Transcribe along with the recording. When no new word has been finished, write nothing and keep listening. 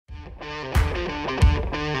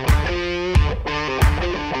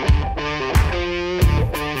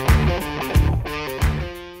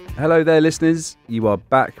Hello there, listeners. You are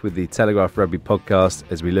back with the Telegraph Rugby podcast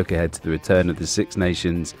as we look ahead to the return of the Six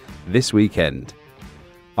Nations this weekend.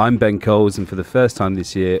 I'm Ben Coles, and for the first time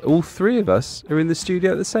this year, all three of us are in the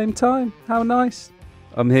studio at the same time. How nice.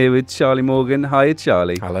 I'm here with Charlie Morgan. Hiya,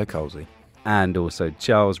 Charlie. Hello, Colesy. And also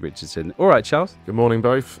Charles Richardson. All right, Charles. Good morning,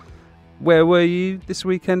 both. Where were you this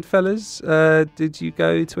weekend, fellas? Did you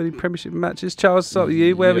go to any Premiership matches? Charles, start with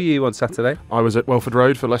you. Where were you on Saturday? I was at Welford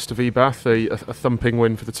Road for Leicester v Bath, a thumping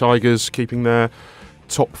win for the Tigers, keeping their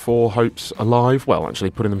top four hopes alive. Well,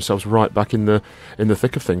 actually putting themselves right back in the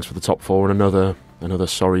thick of things for the top four, and another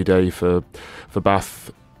sorry day for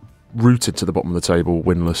Bath, rooted to the bottom of the table,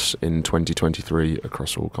 winless in 2023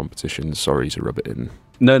 across all competitions. Sorry to rub it in.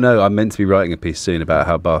 No, I'm meant to be writing a piece soon about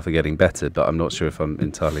how Bath are getting better, but I'm not sure if I'm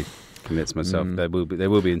entirely convinced myself. There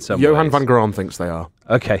will be in some Johan ways. van Graan thinks they are.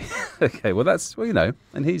 Okay. Well, that's, well, you know,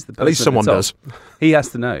 and he's the person at least someone does. He has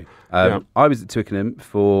to know. Yeah. I was at Twickenham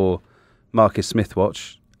for Marcus Smith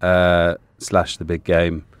Watch / the big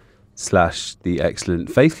game / the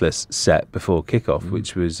excellent Faithless set before kickoff,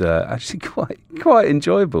 which was actually quite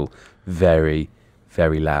enjoyable. Very,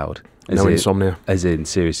 very loud. No insomnia. As in,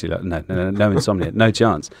 seriously, like, no insomnia, no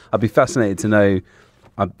chance. I'd be fascinated to know.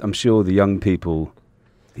 I'm sure the youth.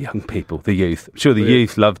 I'm sure the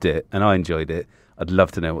youth loved it, and I enjoyed it. I'd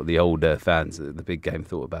love to know what the older fans at the big game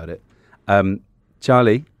thought about it.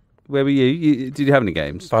 Charlie, where were you? Did you have any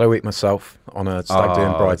games? About a week myself on a stag do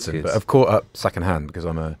in Brighton, good. but I've caught up second hand because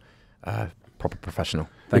I'm a proper professional.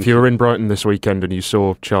 If you were in Brighton this weekend and you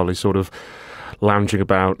saw Charlie sort of lounging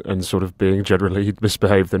about and sort of being generally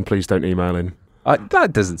misbehaved, then please don't email in.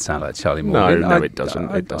 That doesn't sound like Charlie Morgan. No, it doesn't.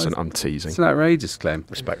 It doesn't. I'm teasing. It's an outrageous claim.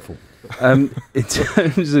 Respectful. In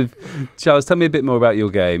terms of, Charles, tell me a bit more about your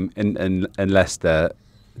game and Leicester.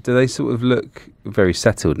 Do they sort of look very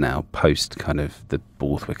settled now post kind of the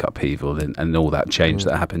Borthwick upheaval and all that change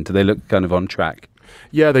that happened? Do they look kind of on track?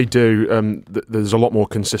 Yeah, they do. There's a lot more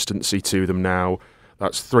consistency to them now.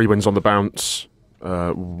 That's 3 wins on the bounce,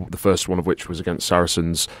 the first one of which was against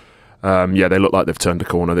Saracens. They look like they've turned a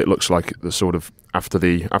corner. It looks like the sort of after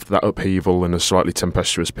that upheaval and a slightly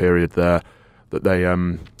tempestuous period there, that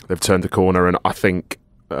they've turned the corner. And I think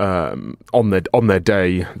on their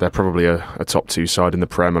day, they're probably a top 2 side in the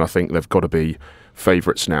Prem, and I think they've got to be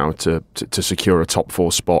favourites now to secure a top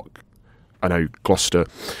 4 spot. I know Gloucester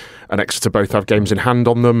and Exeter both have games in hand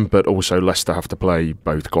on them, but also Leicester have to play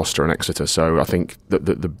both Gloucester and Exeter. So I think that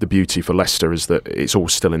the beauty for Leicester is that it's all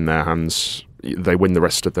still in their hands. They win the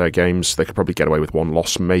rest of their games. They could probably get away with one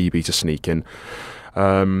loss, maybe, to sneak in.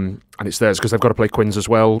 And it's theirs because they've got to play Quins as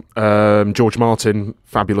well. George Martin,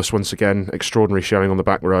 fabulous once again. Extraordinary showing on the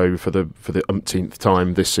back row for the umpteenth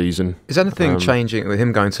time this season. Is anything changing with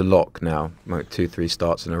him going to lock now? Like 2-3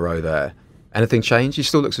 starts in a row there. Anything changed? He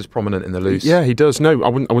still looks as prominent in the loose. Yeah, he does. No, I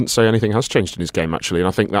wouldn't say anything has changed in his game, actually. And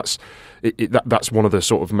I think that's one of the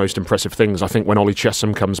sort of most impressive things. I think when Ollie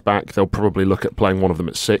Chesham comes back, they'll probably look at playing one of them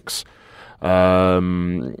at 6.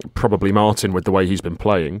 Probably Martin with the way he's been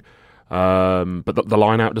playing. But the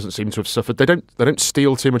line out doesn't seem to have suffered. They don't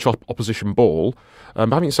steal too much opposition ball.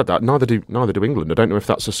 But having said that, neither do England. I don't know if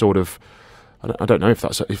that's a sort of I don't know if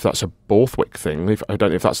that's a Borthwick thing. I don't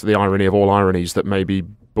know if that's the irony of all ironies, that maybe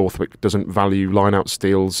Borthwick doesn't value line-out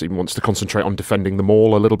steals. He wants to concentrate on defending the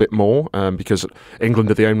maul a little bit more, because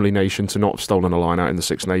England are the only nation to not have stolen a line-out in the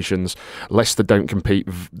Six Nations. Leicester don't compete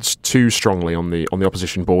too strongly on the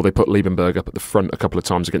opposition ball. They put Liebenberg up at the front a couple of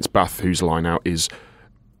times against Bath, whose line-out is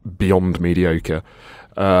beyond mediocre.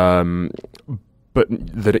 But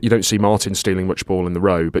you don't see Martin stealing much ball in the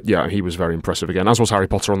row. But yeah, he was very impressive again, as was Harry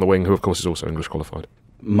Potter on the wing, who of course is also English qualified.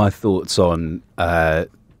 My thoughts on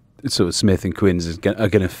sort of Smith and Quins are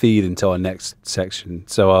going to feed into our next section.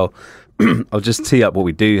 So I'll just tee up what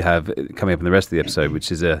we do have coming up in the rest of the episode,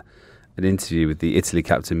 which is an interview with the Italy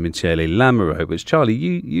captain Michele Lamaro, which Charlie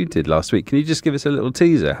you did last week. Can you just give us a little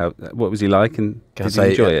teaser? What was he like, and did you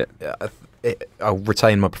enjoy it? I'll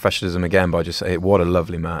retain my professionalism again by just saying, what a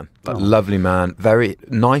lovely man. Lovely man, very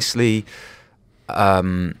nicely,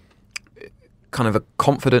 kind of a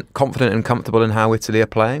confident and comfortable in how Italy are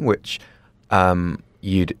playing, which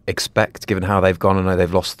you'd expect given how they've gone. I know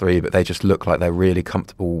they've lost 3, but they just look like they're really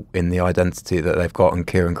comfortable in the identity that they've got. And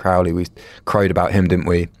Kieran Crowley, we crowed about him, didn't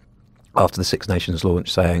we, after the Six Nations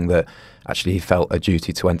launch, saying that actually he felt a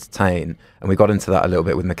duty to entertain. And we got into that a little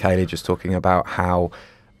bit with Michele, just talking about how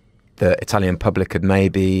the Italian public had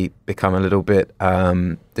maybe become a little bit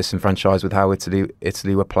disenfranchised with how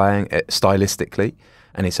Italy were playing stylistically.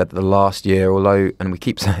 And he said that the last year, although, and we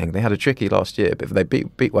keep saying they had a tricky last year, but if they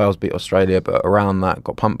beat Wales, beat Australia, but around that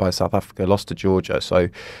got pumped by South Africa, lost to Georgia. So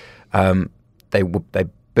they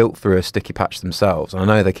built through a sticky patch themselves. And I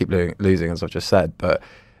know they keep losing, as I've just said, but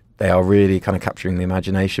they are really kind of capturing the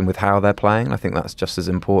imagination with how they're playing. I think that's just as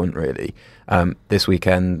important, really. This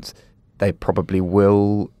weekend, they probably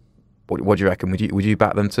will. What do you reckon? Would you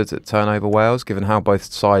back them to turn over Wales, given how both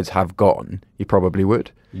sides have gone? You probably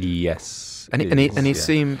would. Yes. And he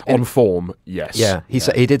seemed on form. Yes. Yeah. He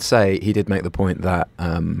did make the point that.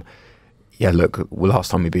 Look, last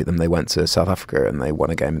time we beat them, they went to South Africa and they won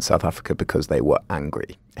a game in South Africa because they were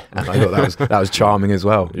angry. And I thought that was charming as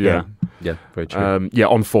well. Yeah, very true.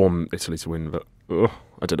 On form, Italy to win, but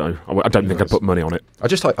I don't know. I don't think I'd put money on it. I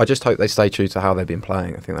just hope they stay true to how they've been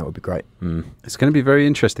playing. I think that would be great. It's going to be very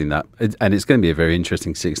interesting, and it's going to be a very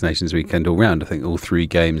interesting Six Nations weekend all round. I think all three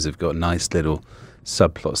games have got nice little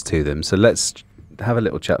subplots to them. So let's have a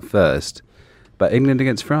little chat first about England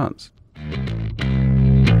against France.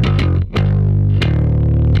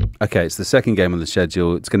 Okay, it's the second game on the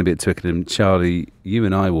schedule. It's going to be at Twickenham. Charlie, you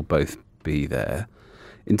and I will both be there.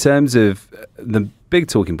 In terms of the big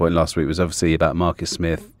talking point last week was obviously about Marcus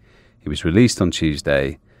Smith. He was released on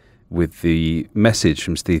Tuesday with the message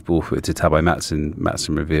from Steve Borthwick to Tabai Matson.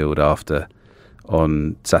 Matson revealed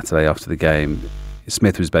on Saturday after the game,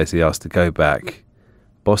 Smith was basically asked to go back,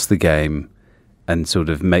 boss the game, and sort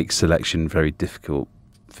of make selection very difficult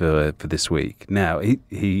for this week. Now,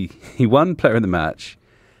 he won Player of the Match.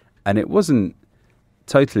 And it wasn't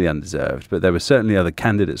totally undeserved, but there were certainly other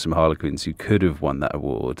candidates from Harlequins who could have won that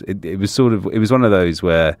award. It was one of those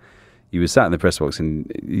where you were sat in the press box and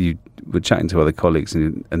you were chatting to other colleagues,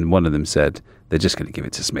 and one of them said they're just going to give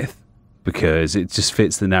it to Smith because it just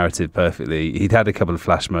fits the narrative perfectly. He'd had a couple of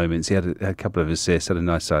flash moments, he had a couple of assists, had a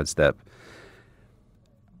nice sidestep.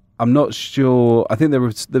 I'm not sure. I think there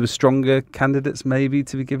were stronger candidates maybe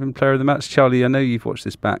to be given Player of the Match. Charlie, I know you've watched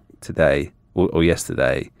this back today or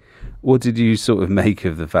yesterday. What did you sort of make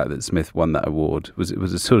of the fact that Smith won that award? Was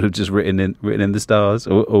it sort of just written in the stars,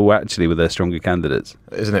 or actually were there stronger candidates?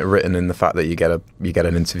 Isn't it written in the fact that you get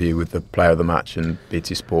an interview with the Player of the Match, and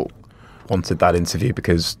BT Sport wanted that interview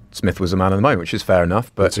because Smith was a man of the moment, which is fair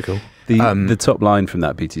enough. But the top line from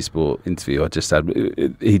that BT Sport interview, I just had,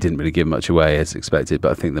 he didn't really give much away as expected,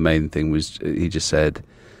 but I think the main thing was he just said,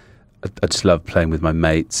 "I just love playing with my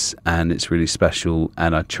mates, and it's really special,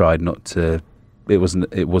 and I tried not to." It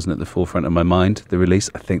wasn't at the forefront of my mind, the release.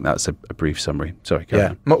 I think that's a brief summary. Sorry,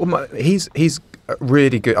 Karen. He's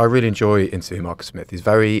really good. I really enjoy interviewing Marcus Smith. He's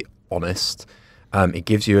very honest. He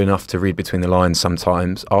gives you enough to read between the lines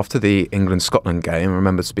sometimes. After the England-Scotland game, I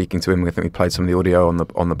remember speaking to him. I think we played some of the audio on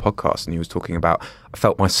the podcast, and he was talking about, I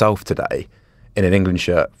felt myself today in an England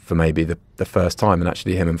shirt for maybe the first time, and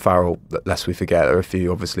actually him and Farrell, lest we forget, there are a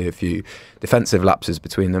few defensive lapses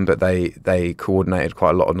between them, but they coordinated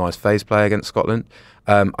quite a lot of nice phase play against Scotland.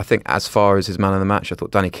 I think as far as his man of the match, I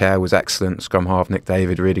thought Danny Kerr was excellent, scrum half. Nick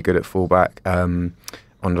David really good at fullback.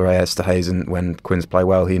 Andre Esterhazen, when Quins play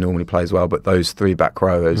well, he normally plays well, but those three back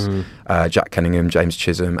rowers, Jack Kenningham, James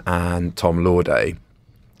Chisholm and Tom Lauday.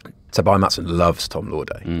 Tabai Matson loves Tom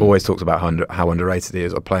Lauday. Always talks about how underrated he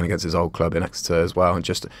is, playing against his old club in Exeter as well, and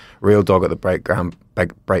just a real dog at the breakdown,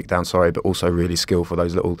 but also really skillful,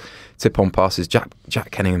 those little tip-on passes. Jack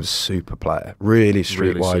Kenningham's a super player, really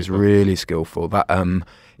streetwise, really skillful. That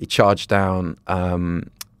he charged down,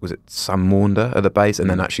 was it Sam Maunder at the base, and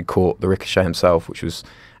then actually caught the ricochet himself, which was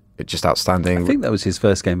just outstanding. I think that was his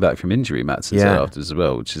first game back from injury, Matt said after as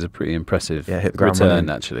well, which is a pretty impressive hit the ground return, running.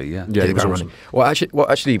 Actually. Yeah, he was running. Well,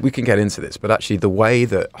 actually, we can get into this, but actually, the way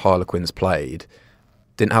that Harlequins played,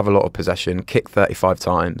 didn't have a lot of possession, kicked 35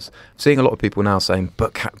 times. I'm seeing a lot of people now saying,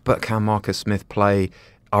 but can Marcus Smith play?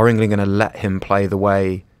 Are England going to let him play the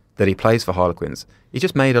way that he plays for Harlequins? He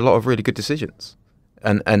just made a lot of really good decisions,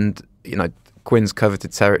 and Quins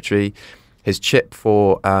coveted territory. His chip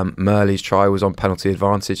for Murley's try was on penalty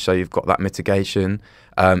advantage, so you've got that mitigation.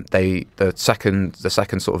 The second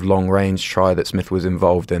sort of long range try that Smith was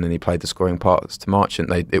involved in, and he played the scoring pass to Marchant.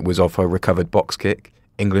 It was off a recovered box kick.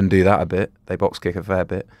 England do that a bit; they box kick a fair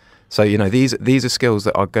bit. So these are skills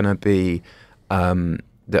that are going to be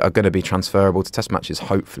transferable to Test matches,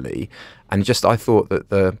 hopefully. And just I thought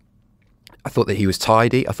that he was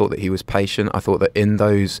tidy. I thought that he was patient. I thought that in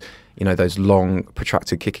those long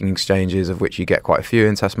protracted kicking exchanges, of which you get quite a few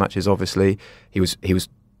in Test matches, obviously, he was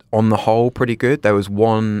on the whole pretty good. There was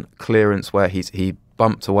one clearance where he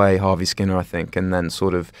bumped away Harvey Skinner, I think, and then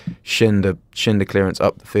sort of shinned a clearance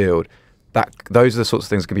up the field. Those are the sorts of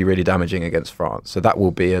things that could be really damaging against France. So that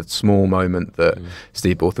will be a small moment that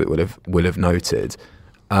Steve Borthwick will have noted.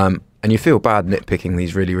 And you feel bad nitpicking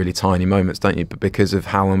these really, really tiny moments, don't you? But because of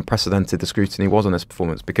how unprecedented the scrutiny was on this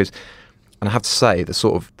performance, and I have to say, the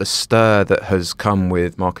stir that has come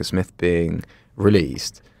with Marcus Smith being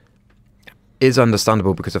released is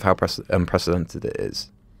understandable because of how unprecedented it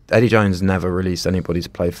is. Eddie Jones never released anybody to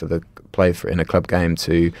play for in a club game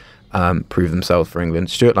to prove themselves for England.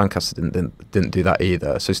 Stuart Lancaster didn't do that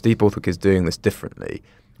either. So Steve Borthwick is doing this differently,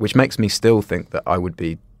 which makes me still think that I would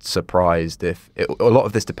be surprised if a lot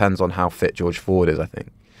of this depends on how fit George Ford is, I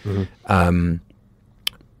think. Mm-hmm.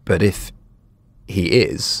 But if he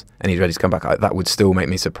is and he's ready to come back, that would still make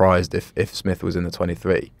me surprised if Smith was in the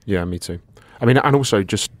 23. Yeah, me too. I mean, and also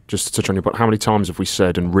just to touch on your point, how many times have we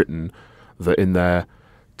said and written that in their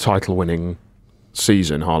title-winning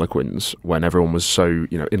season, Harlequins, when everyone was so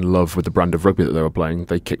in love with the brand of rugby that they were playing,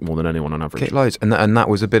 they kicked more than anyone on average. Kicked loads, and that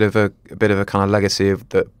was a bit of a kind of legacy of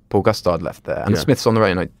that Paul Gustard left there. And Smith's on the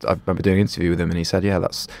right, and I remember doing an interview with him, and he said, "Yeah,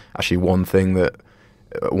 that's actually one thing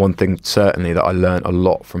certainly that I learned a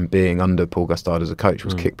lot from being under Paul Gustard as a coach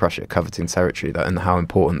was kick pressure, coveting territory, and how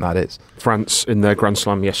important that is." France in their Grand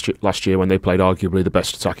Slam last year, when they played arguably the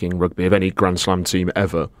best attacking rugby of any Grand Slam team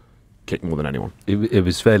ever, kicked more than anyone. It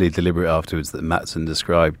was fairly deliberate afterwards that Matson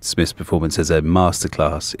described Smith's performance as a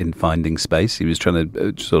masterclass in finding space. He was trying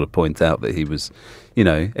to sort of point out that he was,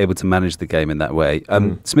 able to manage the game in that way.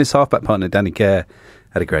 Smith's halfback partner, Danny Kerr,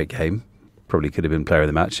 had a great game. Probably could have been player of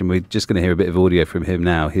the match, and we're just going to hear a bit of audio from him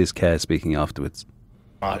now. Here's Kerr speaking afterwards.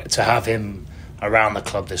 To have him around the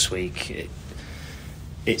club this week,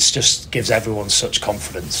 it just gives everyone such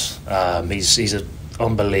confidence. He's an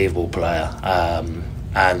unbelievable player,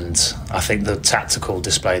 and I think the tactical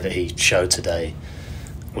display that he showed today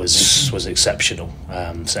was exceptional.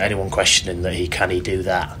 So anyone questioning that can he do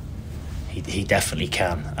that, he definitely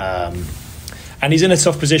can. And he's in a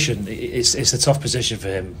tough position. It's a tough position for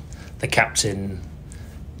him. The captain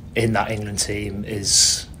in that England team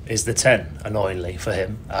is the 10, annoyingly for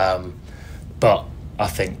him. But I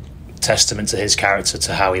think testament to his character,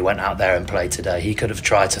 to how he went out there and played today. He could have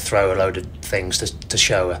tried to throw a load of things to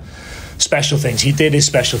show special things. He did his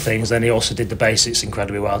special things, then he also did the basics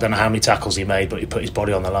incredibly well. I don't know how many tackles he made, but he put his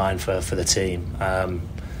body on the line for the team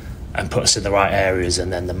and put us in the right areas.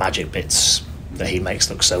 And then the magic bits that he makes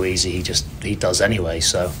look so easy, he does anyway.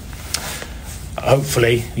 So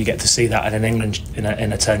hopefully you get to see that in an England in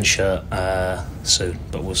a 10 shirt soon,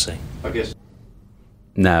 but we'll see. I guess.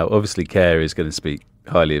 Now, obviously, Kerr is going to speak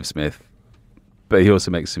highly of Smith, but he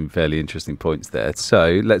also makes some fairly interesting points there.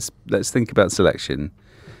 So let's think about selection.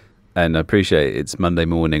 And I appreciate it's Monday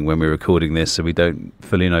morning when we're recording this, so we don't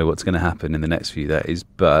fully know what's going to happen in the next few days.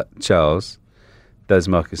 But Charles, does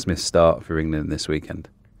Marcus Smith start for England this weekend?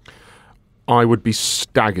 I would be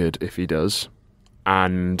staggered if he does,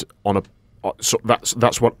 and so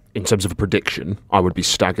that's what, in terms of a prediction, I would be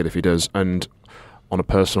staggered if he does. And on a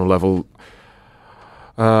personal level,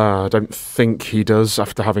 I don't think he does,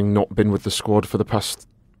 after having not been with the squad for the past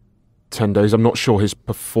 10 days. I'm not sure his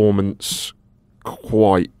performance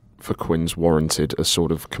quite for Quins warranted a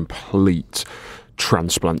sort of complete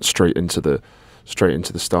transplant straight into the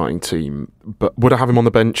starting team. But would I have him on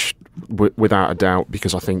the bench? Without a doubt,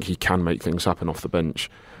 because I think he can make things happen off the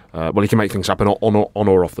bench. He can make things happen on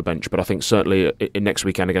or off the bench, but I think certainly in next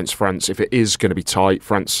weekend against France, if it is going to be tight,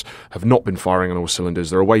 France have not been firing on all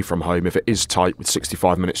cylinders. They're away from home. If it is tight with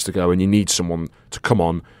 65 minutes to go and you need someone to come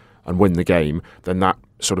on and win the game, then that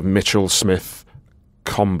sort of Mitchell-Smith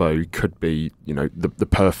combo could be, the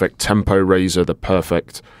perfect tempo raiser, the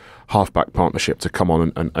perfect halfback partnership to come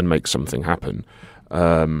on and make something happen.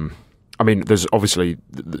 I mean, there's obviously,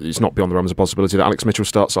 it's not beyond the realms of possibility that Alex Mitchell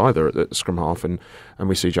starts either at scrum half, and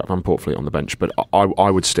we see Jack Van Portfleet on the bench. But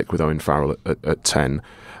I would stick with Owen Farrell at 10.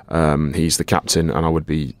 He's the captain, and I would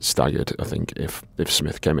be staggered, I think, if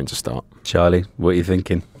Smith came in to start. Charlie, what are you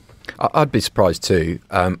thinking? I'd be surprised too.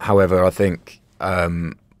 However, I think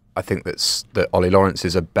that Ollie Lawrence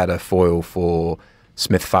is a better foil for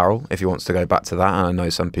Smith Farrell if he wants to go back to that. And I know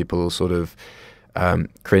some people sort of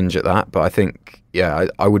cringe at that, but I think,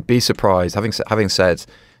 I would be surprised. Having said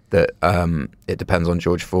that, it depends on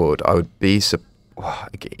George Ford. I would be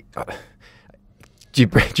do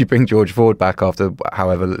you bring George Ford back after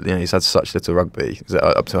however he's had such little rugby? Is it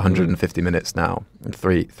up to 150 minutes now? And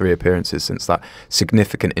three appearances since that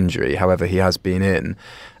significant injury. However, he has been in,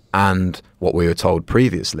 and what we were told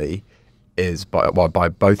previously is by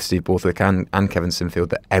both Steve Borthwick and Kevin Sinfield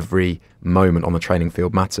that every moment on the training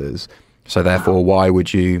field matters. So therefore, why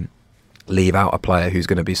would you leave out a player who's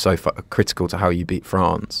going to be so critical to how you beat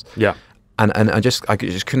France? Yeah, and I just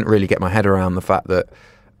couldn't really get my head around the fact that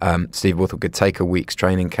Steve Borthwick could take a week's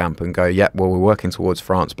training camp and go, we're working towards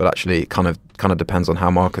France, but actually it kind of depends on how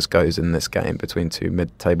Marcus goes in this game between two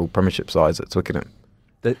mid-table Premiership sides at Twickenham.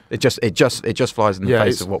 It just flies in the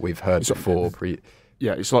face of what we've heard before.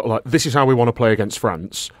 Yeah, it's like this is how we want to play against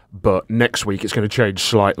France, but next week it's going to change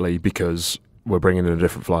slightly because we're bringing in a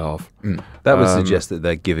different fly-half. That would suggest that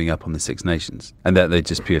they're giving up on the Six Nations and that they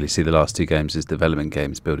just purely see the last 2 games as development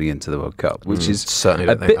games building into the World Cup, which is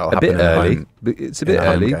certainly a bit early. It's a bit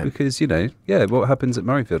early because, what happens at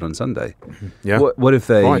Murrayfield on Sunday? Yeah. What if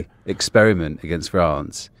they experiment against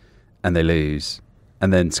France and they lose?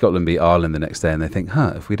 And then Scotland beat Ireland the next day, and they think,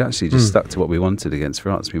 if we'd actually just stuck to what we wanted against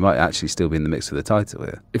France, we might actually still be in the mix for the title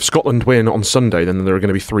here. If Scotland win on Sunday, then there are going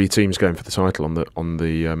to be 3 teams going for the title on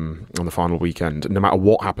the final weekend, no matter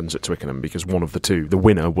what happens at Twickenham, because one of the 2, the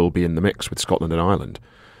winner, will be in the mix with Scotland and Ireland.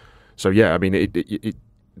 So yeah, I mean,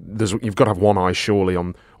 you've got to have one eye surely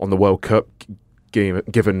on the World Cup,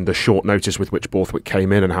 given the short notice with which Borthwick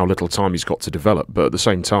came in and how little time he's got to develop. But at the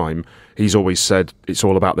same time, he's always said it's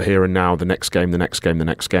all about the here and now, the next game,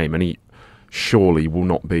 and he surely will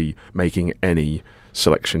not be making any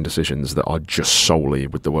selection decisions that are just solely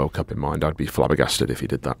with the World Cup in mind. I'd be flabbergasted if he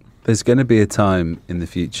did that. There's going to be a time in the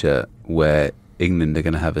future where England are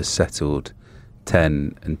going to have a settled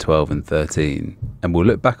 10 and 12 and 13, and we'll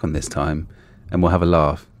look back on this time and we'll have a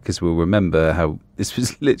laugh, because we'll remember how this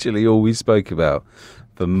was literally all we spoke about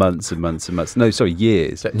for months and months and months. No, sorry,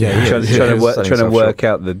 years. Trying to work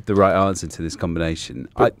out the right answer to this combination.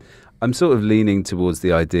 I'm sort of leaning towards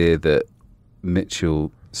the idea that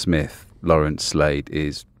Mitchell, Smith, Lawrence, Slade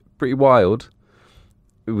is pretty wild.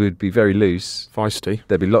 It would be very loose. Feisty.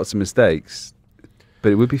 There'd be lots of mistakes,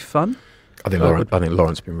 but it would be fun. I think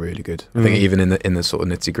Lawrence has been really good. I think even in the sort of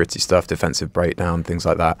nitty gritty stuff, defensive breakdown, things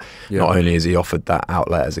like that. Yeah. Not only has he offered that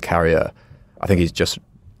outlet as a carrier, I think he's just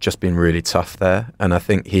been really tough there. And I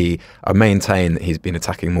think I maintain that he's been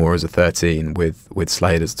attacking more as a 13 with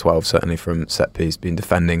Slade as a 12, certainly from set piece, been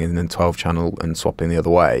defending in the 12 channel and swapping the other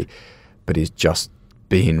way. But he's just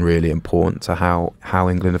been really important to how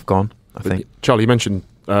England have gone, I think. Charlie, you mentioned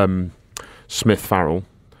Smith Farrell.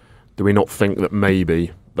 Do we not think that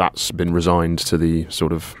maybe that's been resigned to the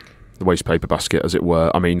sort of the waste paper basket, as it were?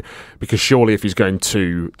 I mean, because surely if he's going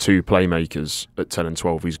two playmakers at 10 and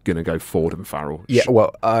 12, he's going to go Ford and Farrell. Yeah,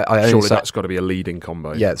 well, surely that's got to be a leading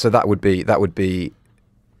combo. Yeah, so that would be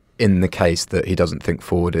in the case that he doesn't think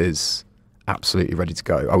Ford is absolutely ready to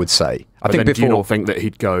go, I would say. Do you not think that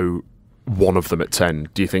he'd go one of them at 10?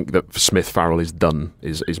 Do you think that Smith Farrell is done,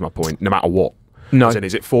 is my point, no matter what? No.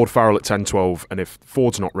 Is it Ford Farrell at 10-12, and if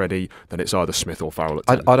Ford's not ready, then it's either Smith or Farrell at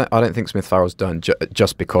 10? I don't think Smith Farrell's done,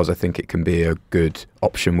 just because I think it can be a good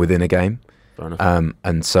option within a game. Fair enough.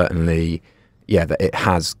 And certainly, that it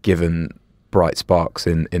has given bright sparks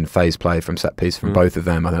in phase play from set piece from both of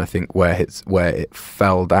them. And I think where it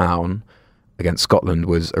fell down against Scotland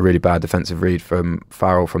was a really bad defensive read from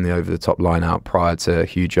Farrell from the over the top line out prior to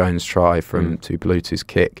Hugh Jones' try from Tupelutu's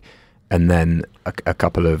kick, and then a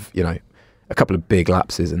couple of big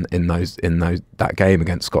lapses in that game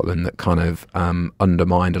against Scotland that kind of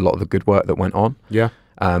undermined a lot of the good work that went on. Yeah,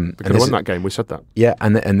 we could have won that game. We said that. Yeah,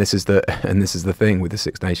 and this is the thing with the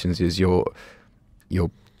Six Nations is you're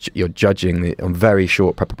judging on very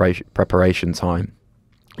short preparation time.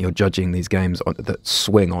 You're judging these games that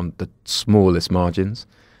swing on the smallest margins,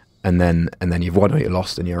 and then you've won or you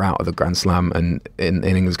lost, and you're out of the Grand Slam. And in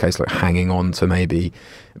England's case, like hanging on to maybe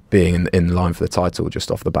being in line for the title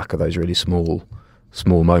just off the back of those really small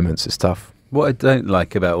moments is tough. What I don't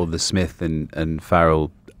like about all the Smith and Farrell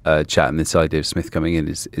chat and this idea of Smith coming in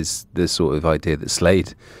is the sort of idea that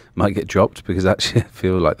Slade might get dropped, because actually I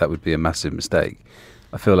feel like that would be a massive mistake.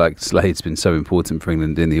 I feel like Slade's been so important for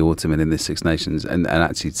England in the autumn and in the Six Nations, and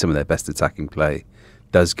actually some of their best attacking play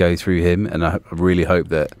does go through him. And I really hope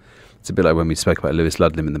that, it's a bit like when we spoke about Lewis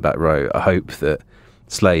Ludlam in the back row, I hope that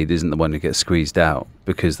Slade isn't the one who gets squeezed out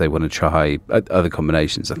because they want to try other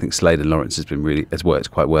combinations. I think Slade and Lawrence has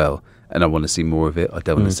worked quite well, and I want to see more of it. I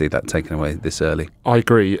don't want to see that taken away this early. I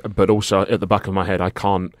agree, but also at the back of my head, I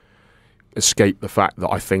can't escape the fact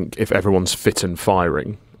that I think if everyone's fit and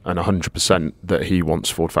firing and 100%, that he wants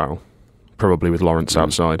Ford Farrell, probably with Lawrence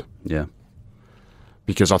outside. Yeah.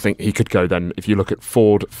 Because I think he could go then, if you look at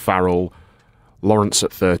Ford, Farrell, Lawrence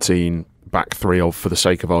at 13, back 3 of, for the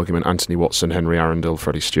sake of argument, Anthony Watson, Henry Arundel,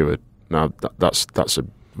 Freddie Stewart. Now, that's a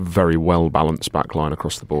very well-balanced back line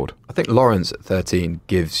across the board. I think Lawrence at 13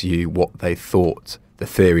 gives you what they thought, the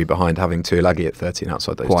theory behind having Tuilagi at 13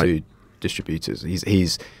 outside those two distributors.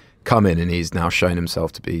 He's come in and he's now shown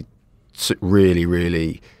himself to be really,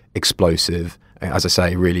 really explosive. As I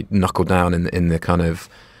say, really knuckle down in the kind of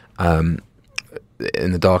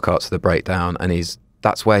in the dark arts of the breakdown, and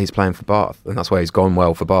that's where he's playing for Bath, and that's where he's gone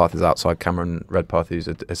well for Bath, is outside Cameron Redpath, who's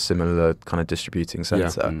a similar kind of distributing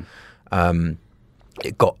centre. Yeah.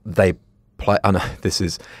 They play. I know this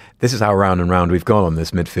This is how round and round we've gone on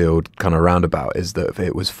this midfield kind of roundabout, is that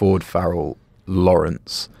it was Ford, Farrell,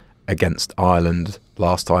 Lawrence against Ireland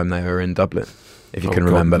last time they were in Dublin, if you can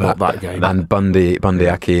remember not that. that game. And Bundy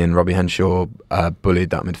Aki and Robbie Henshaw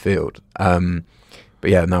bullied that midfield. But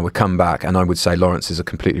yeah, no, we come back, and I would say Lawrence is a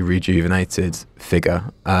completely rejuvenated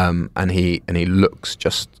figure, and he looks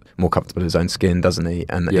just more comfortable in his own skin, doesn't he?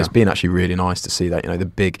 And it's been actually really nice to see that. The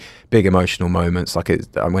big emotional moments, like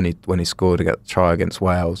when he scored a try against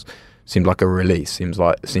Wales, seemed like a release. Seemed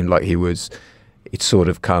like he'd sort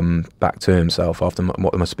of come back to himself after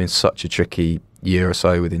what must have been such a tricky year or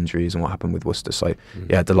so with injuries and what happened with Worcester. So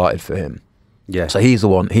yeah, delighted for him. Yeah. So he's the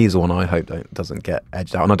one I hope doesn't get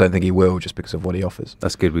edged out, and I don't think he will, just because of what he offers.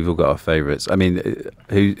 That's good. We've all got our favourites. I mean,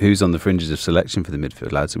 who's on the fringes of selection for the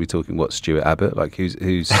midfield, lads? Are we talking Stuart Abbott? Like who's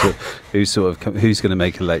going to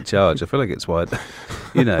make a late charge? I feel like it's wide.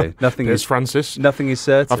 Nothing is Francis. Nothing is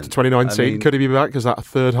certain. After 2019, could he be back? Is that a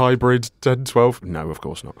third hybrid 10-12? No, of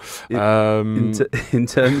course not. In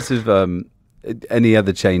terms of any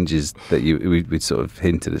other changes that we'd sort of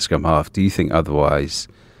hinted at scrum half, do you think otherwise?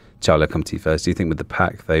 Charlie, I'll come to you first. Do you think with the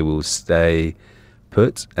pack they will stay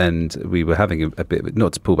put? And we were having a bit,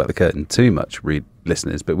 not to pull back the curtain too much,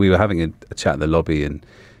 listeners, but we were having a chat in the lobby, and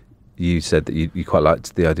you said that you quite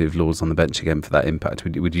liked the idea of Laws on the bench again for that impact.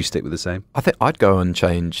 Would you stick with the same? I think I'd go and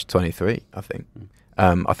change 23. I think.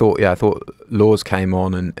 I thought Laws came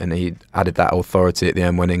on and he added that authority at the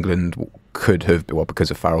end when England could have,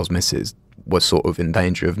 because of Farrell's misses, was sort of in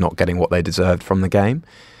danger of not getting what they deserved from the game.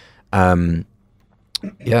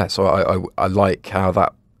 So I like how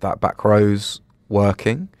that back row's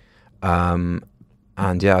working, and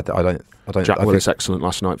I don't. Jack Willis excellent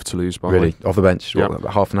last night for Toulouse. By really the way. Off the bench,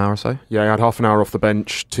 about half an hour or so. Yeah, he had half an hour off the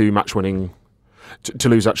bench. 2 match-winning.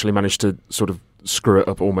 Toulouse actually managed to sort of screw it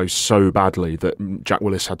up almost so badly that Jack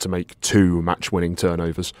Willis had to make 2 match-winning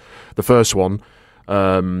turnovers. The first one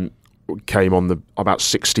came on about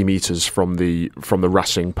 60 metres from the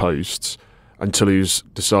Racing posts. And Toulouse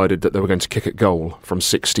decided that they were going to kick at goal from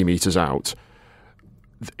 60 metres out.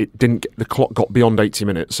 It didn't. The clock got beyond 80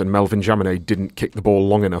 minutes, and Melvin Jaminet didn't kick the ball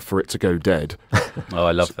long enough for it to go dead. Oh,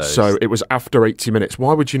 I love those. So it was after 80 minutes.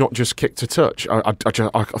 Why would you not just kick to touch? I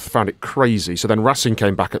found it crazy. So then Racing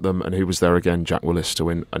came back at them, and who was there again? Jack Willis to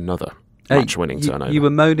win another match-winning turnover. You were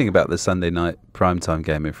moaning about the Sunday night primetime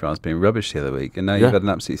game in France being rubbish the other week, and now you've had an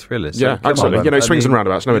absolute thriller. So absolutely. Swings and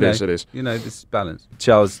roundabouts. No, it is. This is balance.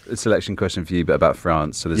 Charles, a selection question for you, but about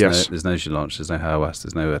France. So there's no Gelanche, there's no Hawass,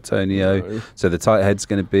 there's no Antonio. No. So the tight head's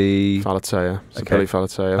going to be Falatea, Billy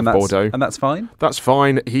Falatea of Bordeaux, and that's fine. That's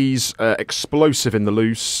fine. He's explosive in the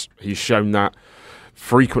loose. He's shown that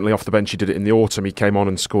frequently off the bench. He did it in the autumn. He came on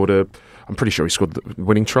and scored I'm pretty sure he scored the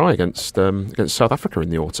winning try against South Africa in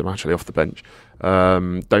the autumn, actually, off the bench.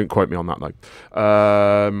 Don't quote me on that, though.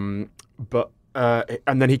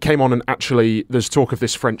 And then he came on and actually, there's talk of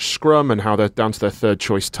this French scrum and how they're down to their third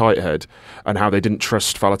choice tight head and how they didn't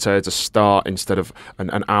trust Falatea to start instead of, and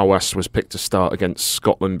Awas was picked to start against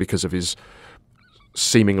Scotland because of his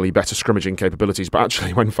seemingly better scrummaging capabilities, but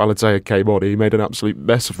actually when Falatea came on, he made an absolute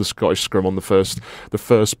mess of the Scottish scrum on the first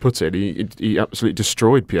put in. He absolutely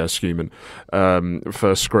destroyed Pierre Schumann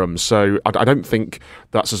first scrum. So I don't think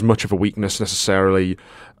that's as much of a weakness necessarily.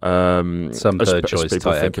 Some third choice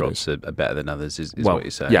tight head props are better than others, is what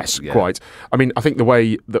you're saying. Yes, quite. I mean, I think the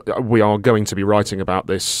way that we are going to be writing about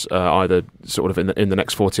this either sort of in the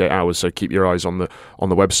next 48 hours, so keep your eyes on the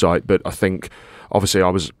website. But I think, obviously, I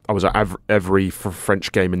was at every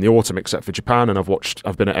French game in the autumn except for Japan, and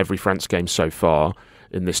I've been at every France game so far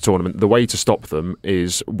in this tournament. The way to stop them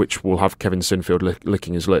is, which will have Kevin Sinfield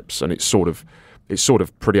licking his lips, and it's sort of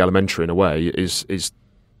pretty elementary in a way, is to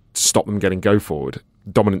stop them getting go forward.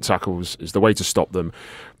 Dominant tackles is the way to stop them.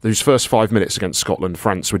 Those first 5 minutes against Scotland,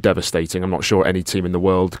 France were devastating. I'm not sure any team in the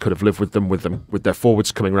world could have lived with them with their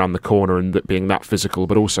forwards coming around the corner and being that physical,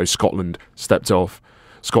 but also Scotland stepped off.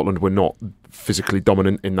 Scotland were not physically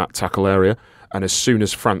dominant in that tackle area, and as soon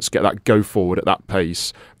as France get that go forward at that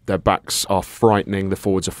pace, their backs are frightening, the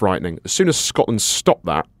forwards are frightening. As soon as Scotland stopped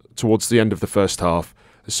that towards the end of the first half,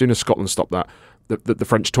 the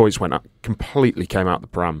French toys went up, completely came out the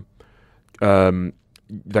pram.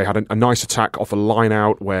 They had a nice attack off a line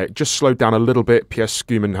out where it just slowed down a little bit. Pierre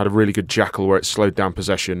Schumann had a really good jackal where it slowed down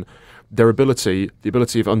possession. The ability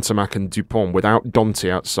of Untermack and Dupont without Dante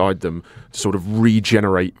outside them to sort of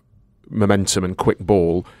regenerate momentum and quick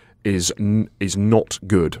ball is not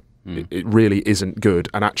good. It really isn't good.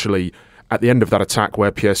 And actually, at the end of that attack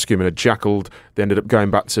where Pierre Schumann had jackaled, they ended up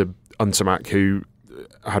going back to Untermack, who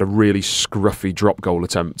had a really scruffy drop goal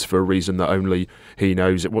attempt for a reason that only he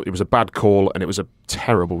knows. It was a bad call and it was a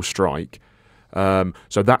terrible strike.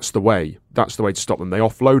 So that's the way. That's the way to stop them. They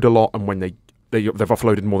offload a lot, and when they've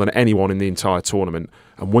offloaded more than anyone in the entire tournament.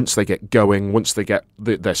 And once they get going, once they get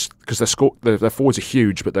because their forwards are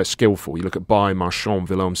huge, but they're skillful. You look at Bay, Marchand,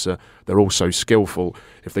 Villemse, they're also skillful.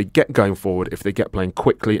 If they get going forward, if they get playing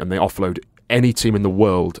quickly, and they offload any team in the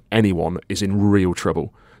world, anyone is in real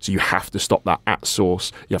trouble. So you have to stop that at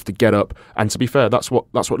source. You have to get up. And to be fair, that's what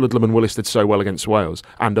Ludlam and Willis did so well against Wales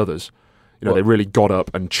and others. They really got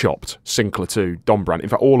up and chopped. Sinclair too, Dombrand. In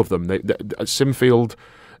fact, all of them. Simfield.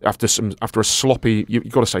 After a sloppy, you've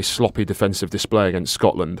got to say sloppy defensive display against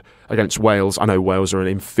Scotland, against Wales. I know Wales are an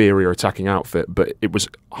inferior attacking outfit, but it was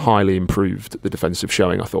highly improved, the defensive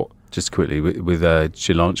showing, I thought. Just quickly, with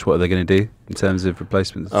Gilanche, what are they going to do in terms of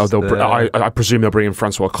replacements? I presume they'll bring in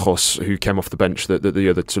Francois Cross, who came off the bench. The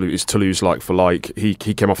other Toulouse like for like. He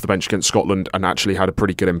came off the bench against Scotland and actually had a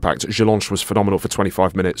pretty good impact. Gilanche was phenomenal for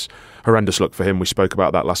 25 minutes. Horrendous look for him. We spoke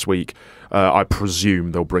about that last week. I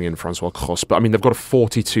presume they'll bring in Francois Cross. But I mean, they've got a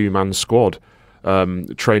 42-man squad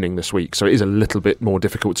training this week, so it is a little bit more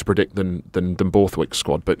difficult to predict than Borthwick's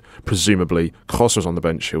squad, but presumably Cross was on the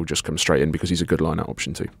bench, he'll just come straight in because he's a good line-out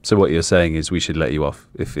option too. So what you're saying is we should let you off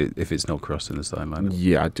if it's not Cross in the starting line?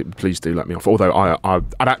 Yeah, please do let me off, although I'd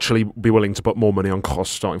actually be willing to put more money on Cross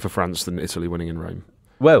starting for France than Italy winning in Rome.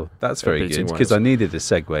 Well, that's very good, because I needed a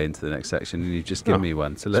segue into the next section and you've just given me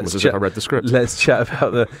one. So let's chat. I read the script. Let's chat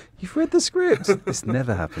about You've read the script. This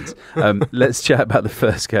never happens. Let's chat about the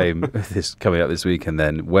first game of this coming up this weekend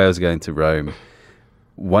then. Wales going to Rome.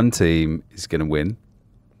 One team is going to win,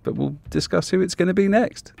 but we'll discuss who it's going to be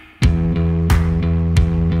next.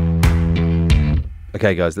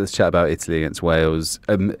 Okay, guys, let's chat about Italy against Wales.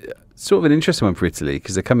 Sort of an interesting one for Italy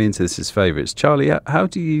because they're coming into this as favourites. Charlie, how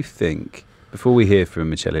do you think... Before we hear from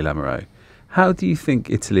Michele Lamaro, how do you think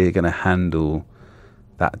Italy are going to handle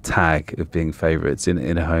that tag of being favourites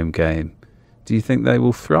in a home game? Do you think they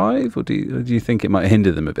will thrive, or do you think it might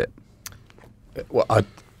hinder them a bit? Well, I'd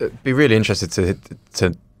be really interested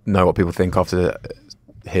to know what people think after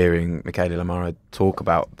hearing Michele Lamaro talk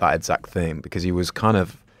about that exact thing, because he was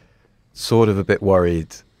sort of a bit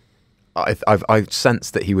worried. I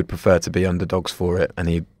sensed that he would prefer to be underdogs for it, and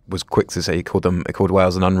he was quick to say he called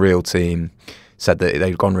Wales an unreal team, said that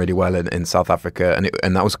they'd gone really well in South Africa,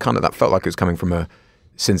 and that was that felt like it was coming from a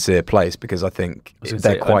sincere place, because I think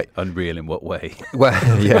they're quite unreal. In what way?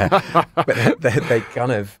 Well, yeah, but they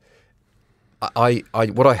kind of.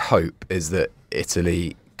 What I hope is that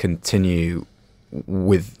Italy continue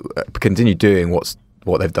doing what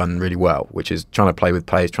they've done really well, which is trying to play with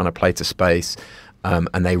pace, trying to play to space,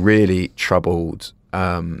 and they really troubled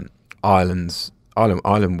Ireland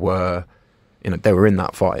were, they were in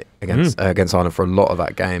that fight against Ireland for a lot of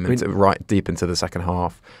that game, and right deep into the second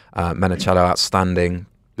half. Menicello outstanding.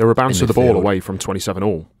 They were bouncing the ball away from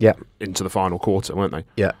 27-all. Yeah, into the final quarter, weren't they?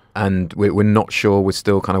 Yeah, and we're not sure. We're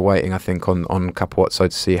still kind of waiting, I think, on Capuozzo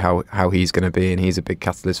to see how he's going to be, and he's a big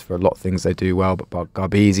catalyst for a lot of things they do well. But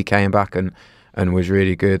Garbisi came back and was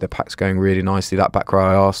really good. The pack's going really nicely. That back row,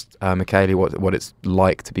 I asked Michele what it's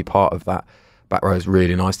like to be part of that. Back row is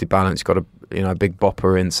really nicely balanced. You've got a big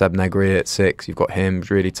bopper in Seb Negri at 6. You've got him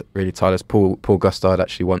really tireless. Paul Gustard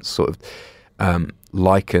actually once sort of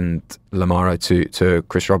likened Lamaro to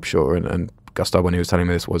Chris Robshaw, and Gustard, when he was telling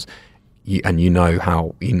me this, was you know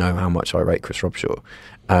how much I rate Chris Robshaw,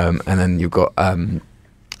 and then you've got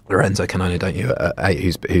Lorenzo Canone, don't you, at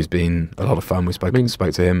 8, who's been a lot of fun. We spoke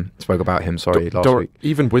about him. Last week.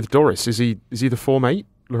 Even with Doris, is he the Form 8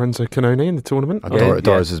 Lorenzo Canone in the tournament?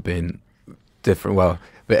 Doris has been different. Well,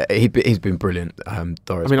 but he's been brilliant,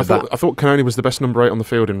 Doris. I mean, I thought Canone was the best number 8 on the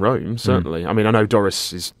field in Rome, certainly. I mean, I know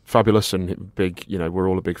Doris is fabulous and big. We're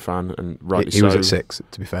all a big fan, and rightly so. He was at 6,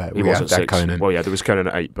 to be fair. He was at 6. Conan. Well, yeah, there was Conan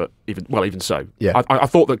at 8, but even so. Yeah. I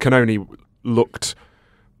thought that Canone looked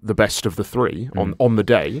the best of the 3 on the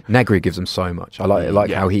day. Negri gives them so much. I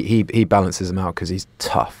like how he balances them out, because he's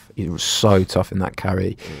tough. He was so tough in that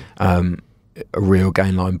carry. A real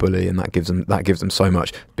gain line bully, and that gives them so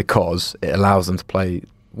much, because it allows them to play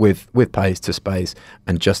with pace to space,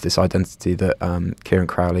 and just this identity that Kieran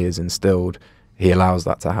Crowley has instilled. He allows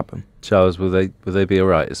that to happen. Charles, will they be all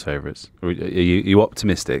right as favourites? Are you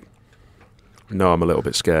optimistic? No, I'm a little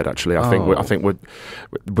bit scared, actually. I think with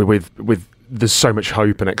there's so much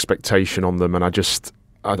hope and expectation on them, and I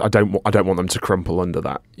don't want them to crumple under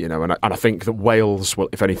that, and I think that Wales will,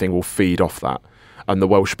 if anything, will feed off that. And the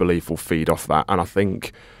Welsh belief will feed off that, and I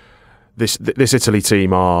think this Italy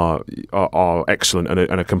team are excellent and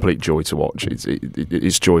a complete joy to watch.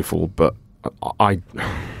 It's joyful, but I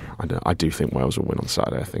do think Wales will win on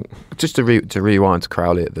Saturday. I think. Just to rewind to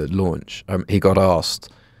Crowley at the launch, he got asked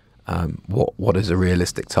what is a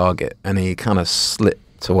realistic target, and he kind of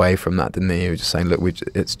slipped away from that, didn't he? He was just saying, look,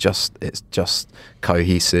 it's just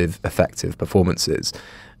cohesive, effective performances.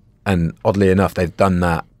 And oddly enough, they've done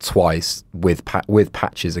that twice with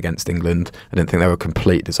patches against England. I didn't think they were a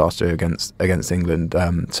complete disaster against England.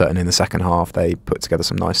 Certainly in the second half, they put together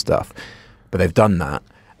some nice stuff. But they've done that,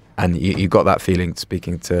 and you got that feeling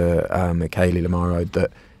speaking to Michele Lamaro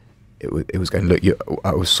that it was going, look,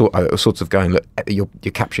 I was sort of going, look, you're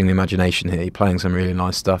capturing the imagination here. You're playing some really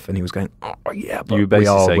nice stuff, and he was going, oh yeah, but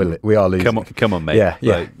we are losing. Come on, mate. Yeah.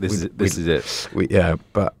 Like, this is it.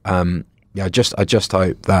 I just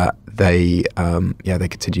hope that they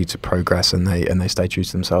continue to progress and they stay true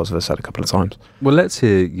to themselves, as I said a couple of times. Well, let's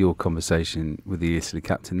hear your conversation with the Italy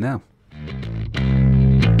captain now.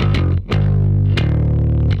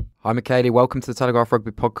 Hi, Michele. Welcome to the Telegraph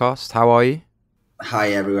Rugby podcast. How are you?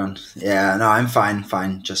 Hi, everyone. Yeah, no, I'm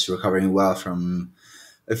fine. Just recovering well from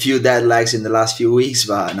a few dead legs in the last few weeks,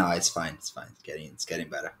 but no, it's fine. It's getting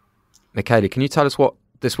better. Michele, can you tell us what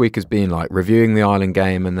this week has been like, reviewing the Ireland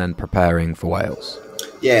game and then preparing for Wales?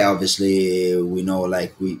 Yeah, obviously we know,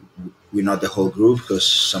 like, we're not the whole group, because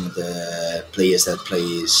some of the players that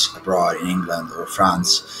plays abroad in England or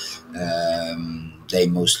France, they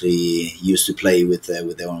mostly used to play with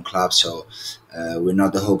their own club, so we're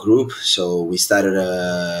not the whole group. So we started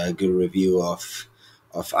a good review of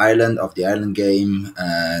Ireland, of the Ireland game,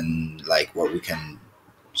 and like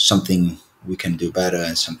something we can do better,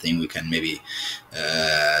 and something we can maybe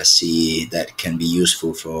see that can be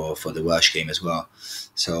useful for the Welsh game as well.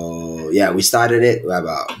 So yeah, we started it.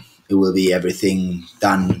 It will be everything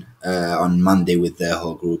done on Monday with the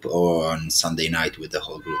whole group, or on Sunday night with the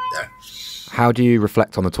whole group there. How do you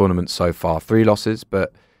reflect on the tournament so far? 3 losses,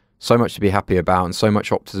 but so much to be happy about, and so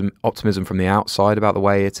much optimism from the outside about the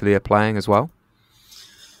way Italy are playing as well.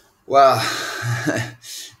 Well,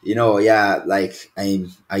 yeah, like I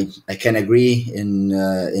can agree in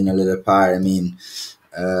a little part. I mean,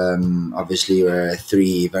 obviously we're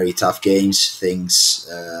 3 very tough games.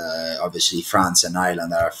 Obviously France and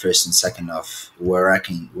Ireland are first and second of we're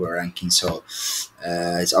ranking. So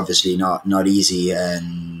it's obviously not easy,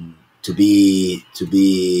 and to be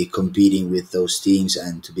competing with those teams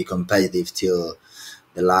and to be competitive till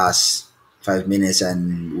the last 5 minutes,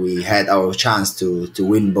 and we had our chance to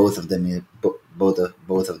win both of them, both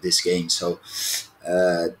of these games. So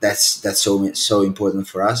that's so important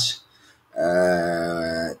for us.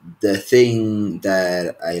 The thing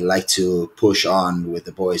that I like to push on with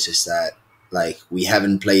the boys is that, like, we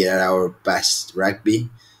haven't played at our best rugby.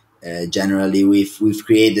 Generally, we've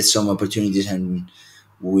created some opportunities, and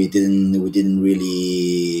we didn't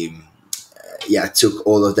really took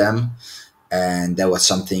all of them. And that was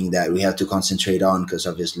something that we have to concentrate on, because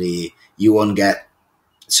obviously you won't get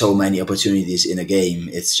so many opportunities in a game.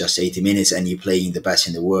 It's just 80 minutes and you're playing the best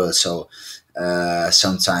in the world. So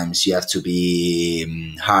sometimes you have to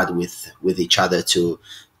be hard with each other to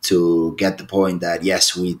get the point that,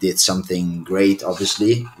 yes, we did something great.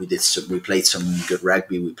 Obviously, we played some good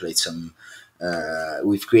rugby. We've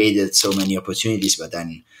created so many opportunities, but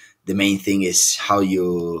then the main thing is how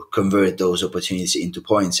you convert those opportunities into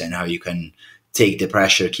points, and how you can keep the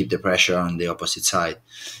pressure on the opposite side.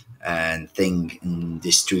 And think in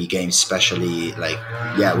these 3 games, especially, like,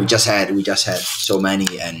 we just had so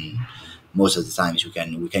many, and most of the times we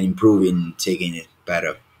can improve in taking it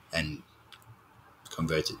better and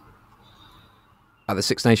convert it. At the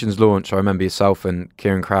Six Nations launch, I remember yourself and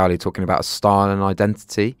Kieran Crowley talking about a style and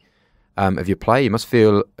identity of your play. You must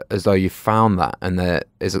feel as though you found that, and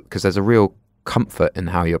because there's a real comfort in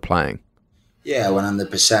how you're playing. Yeah,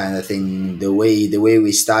 100%. I think the way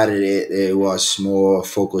we started it was more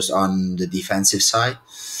focused on the defensive side,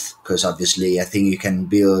 because obviously I think you can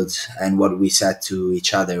build, and what we said to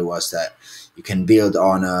each other was that you can build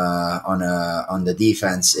on the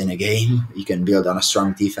defense in a game. You can build on a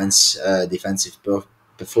strong defensive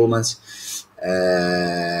performance.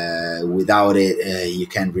 Without it, you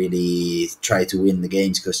can't really try to win the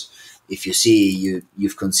games, because if you see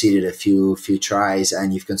you've conceded a few tries,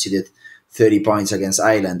 and you've conceded 30 points against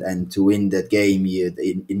Ireland, and to win that game,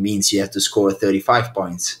 it means you have to score 35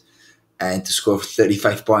 points, and to score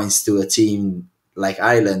 35 points to a team like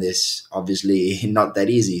Ireland is obviously not that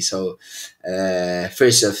easy. So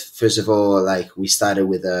first of all, like, we started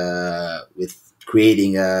with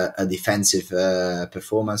creating a defensive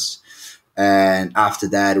performance. And after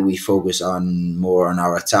that, we focus more on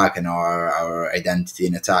our attack and our identity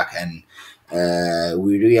in attack. And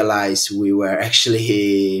we realized we were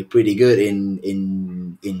actually pretty good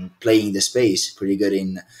in playing the space, pretty good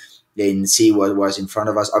in see what was in front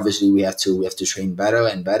of us. Obviously, we have to train better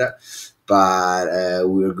and better. but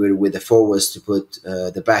we were good with the forwards to put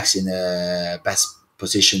the backs in the best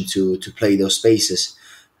position to play those spaces.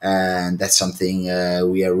 And that's something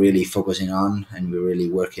we are really focusing on, and we're really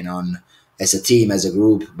working on as a team, as a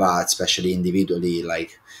group, but especially individually.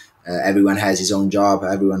 Like everyone has his own job,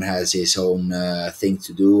 everyone has his own thing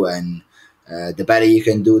to do, and the better you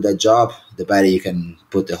can do that job, the better you can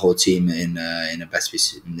put the whole team in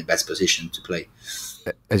the best position to play.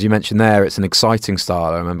 As you mentioned there, it's an exciting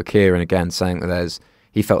style. I remember Kieran again saying that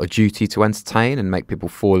he felt a duty to entertain and make people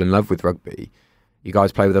fall in love with rugby. You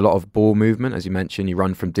guys play with a lot of ball movement, as you mentioned. You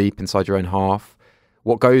run from deep inside your own half.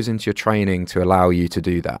 What goes into your training to allow you to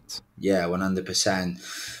do that? Yeah, 100%.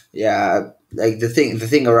 Yeah, like the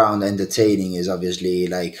thing around entertaining is obviously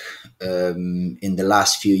like in the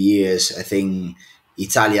last few years, I think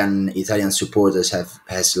Italian supporters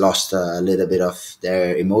has lost a little bit of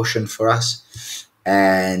their emotion for us,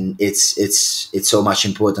 and it's so much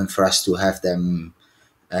important for us to have them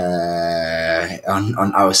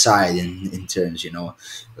on our side in terms,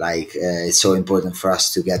 like it's so important for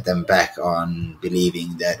us to get them back on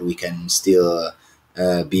believing that we can still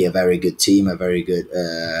be a very good team, a very good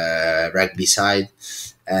rugby side,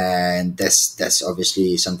 and that's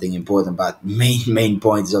obviously something important. But main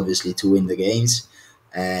point is obviously to win the games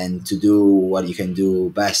and to do what you can do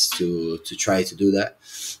best to try to do that.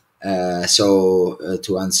 So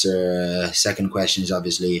to answer second question is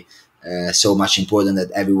obviously so much important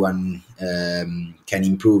that everyone can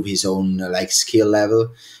improve his own like skill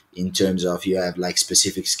level, in terms of you have like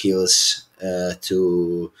specific skills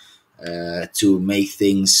to make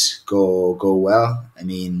things go well. I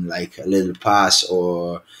mean, like a little pass,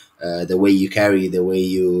 or the way you carry, the way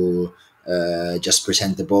you just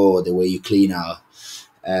present the ball, the way you clean out.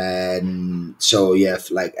 And so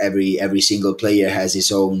like every single player has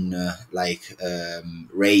his own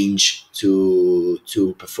range to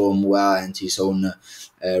perform well, and his own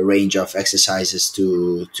range of exercises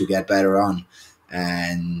to get better on.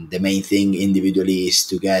 And the main thing individually is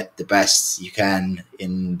to get the best you can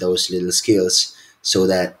in those little skills, so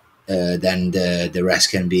that then the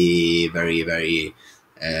rest can be very, very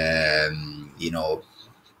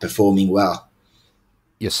performing well.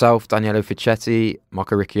 Yourself, Daniele Ficchetti,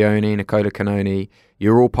 Marco Riccioni, Nicola Canoni,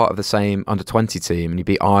 you're all part of the same under-20 team, and you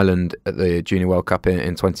beat Ireland at the Junior World Cup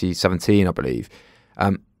in 2017, I believe.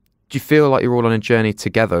 Do you feel like you're all on a journey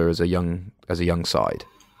together as a young side?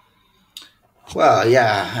 Well,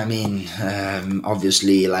 yeah. I mean,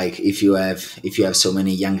 obviously, like if you have so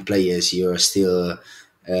many young players, you're still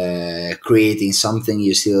creating something.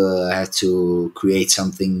 You still have to create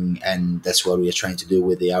something, and that's what we are trying to do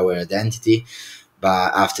with our identity.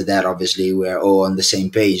 But after that, obviously, we're all on the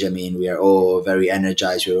same page. I mean, we are all very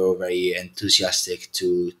energized. We're all very enthusiastic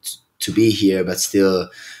to be here. But still,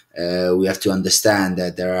 we have to understand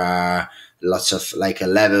that there are lots of like a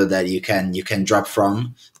level that you can drop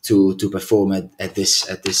from to perform at this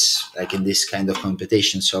like in this kind of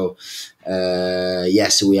competition. So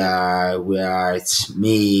yes, we are. It's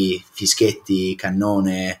me, Fischetti,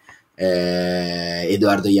 Cannone,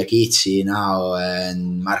 Edoardo Iachizzi now,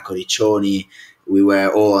 and Marco Riccioni. We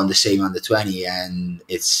were all on the same under 20, and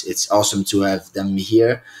it's awesome to have them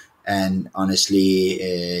here. And honestly,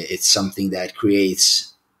 it's something that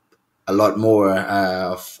creates a lot more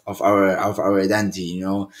of our identity.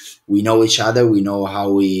 We know each other. We know how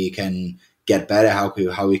we can get better,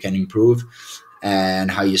 how we can improve,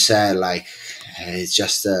 and how you said, like it's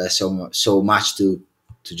just so much to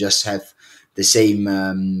just have the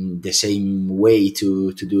same way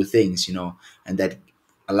to do things, and that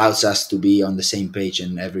allows us to be on the same page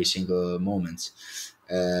in every single moment.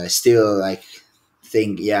 Still, like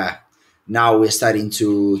think, now we're starting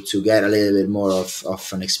to get a little bit more of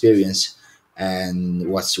an experience, and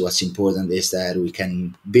what's important is that we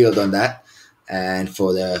can build on that, and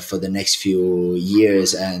for the next few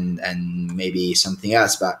years and maybe something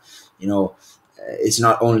else. But it's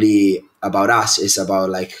not only about us, it's about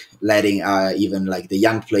like letting even like the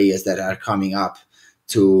young players that are coming up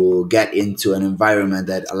to get into an environment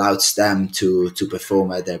that allows them to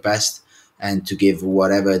perform at their best, and to give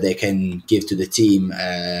whatever they can give to the team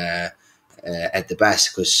at the best.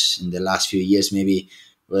 Because in the last few years, maybe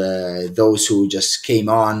those who just came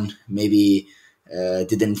on maybe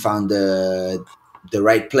didn't find the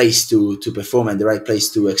right place to perform and the right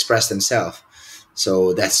place to express themselves.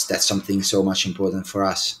 So that's something so much important for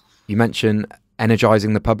us. You mentioned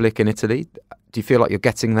energizing the public in Italy. Do you feel like you're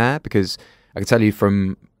getting there? Because I can tell you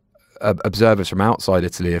from observers from outside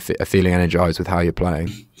Italy are feeling energized with how you're playing.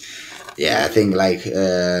 Yeah, I think like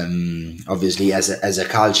obviously as a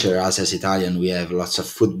culture, us as Italian, we have lots of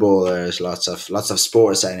footballers, lots of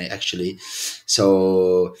sports, and actually,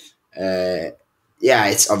 so yeah,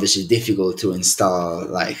 it's obviously difficult to install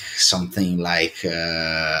like something like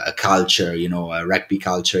a culture, a rugby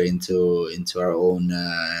culture into our own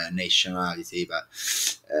nationality. But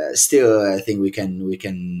still, I think we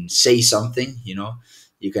can say something.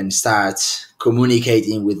 You can start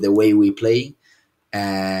communicating with the way we play,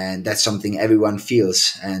 and that's something everyone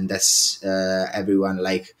feels, and that's everyone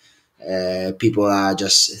like. People are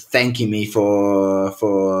just thanking me for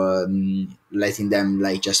letting them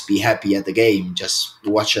like just be happy at the game, just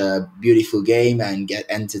watch a beautiful game and get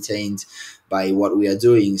entertained by what we are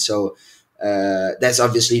doing. So that's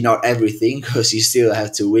obviously not everything, because you still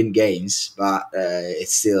have to win games, but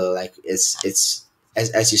it's still like it's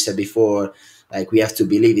as you said before, like we have to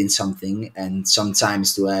believe in something, and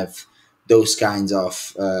sometimes to have those kinds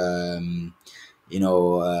of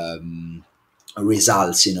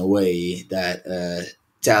results in a way that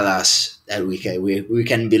tell us that we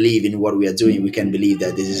can believe in what we are doing. We can believe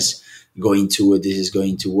that this is going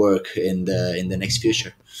to work in the next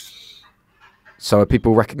future. So are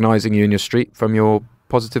people recognizing you in your street from your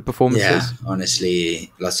positive performances? Yeah,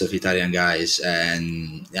 honestly, lots of Italian guys,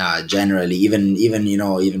 and generally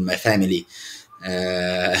even my family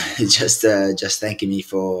just thanking me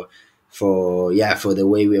for the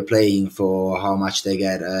way we are playing, for how much they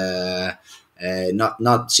get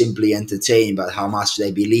not simply entertained, but how much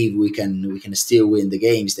they believe we can still win the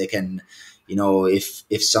games. They can,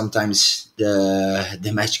 if sometimes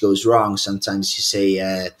the match goes wrong, sometimes you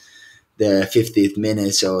say the 50th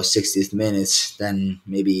minutes or 60th minutes, then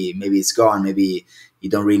maybe it's gone. Maybe you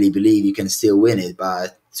don't really believe you can still win it,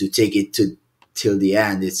 but to take it till the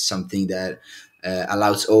end, it's something that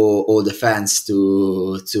allows all the fans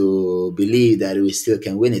to believe that we still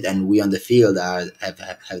can win it, and we on the field have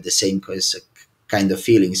the same kind of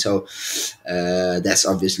feeling. So that's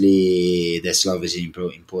obviously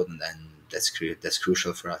important, and that's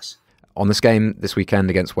crucial for us. On this game this weekend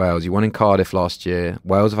against Wales, you won in Cardiff last year.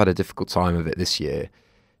 Wales have had a difficult time of it this year. Do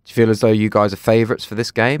you feel as though you guys are favourites for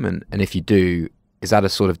this game? And if you do, is that a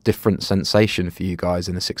sort of different sensation for you guys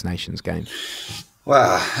in the Six Nations game?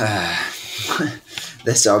 Well,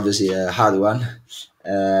 that's obviously a hard one.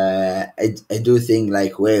 I do think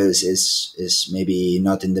like Wales is maybe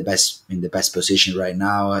not in the best position right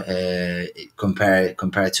now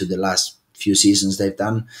compared to the last few seasons they've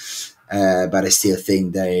done. But I still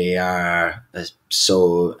think they are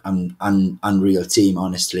so unreal team,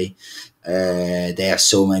 honestly. They have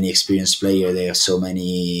so many experienced players. They have so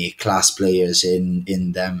many class players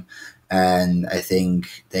in them. And I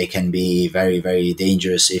think they can be very, very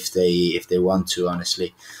dangerous if they want to,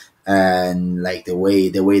 honestly. And like the way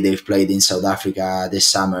they've played in South Africa this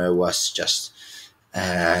summer was just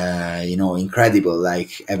incredible.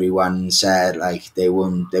 Like everyone said, like they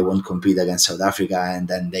won't compete against South Africa, and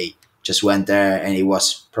then they just went there, and it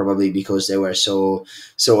was probably because they were so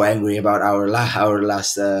angry about our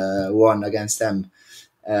last one against them.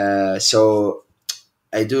 So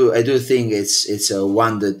I do think it's a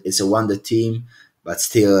wonder team, but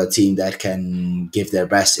still a team that can give their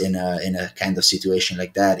best in a kind of situation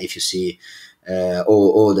like that. If you see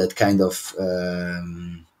all that kind of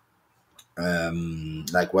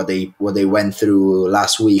like what they went through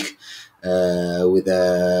last week with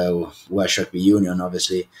the Welsh Rugby Union,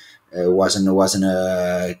 obviously wasn't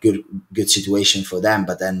a good situation for them.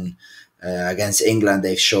 But then against England,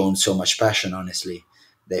 they've shown so much passion. Honestly,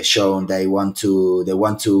 they've shown they want to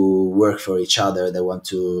work for each other. They want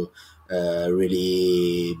to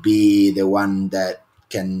really be the one that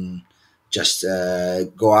can just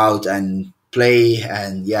go out and play,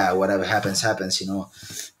 and whatever happens,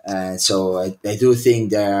 and so I do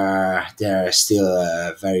think they're still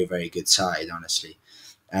a very, very good side, honestly.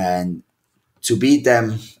 And to beat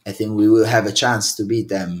them, I think we will have a chance to beat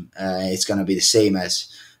them. It's going to be the same as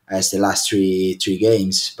the last three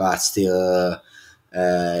games, but still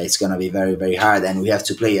it's going to be very, very hard, and we have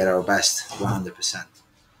to play at our best 100%.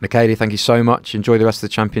 Michele, thank you so much. Enjoy the rest of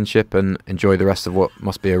the championship, and enjoy the rest of what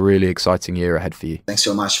must be a really exciting year ahead for you. Thanks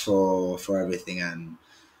so much for everything, and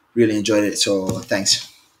really enjoyed it. So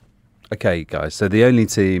thanks. Okay, guys. So the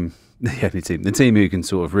team who can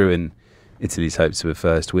sort of ruin Italy's hopes of a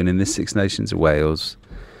first win in this Six Nations are Wales.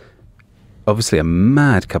 Obviously, a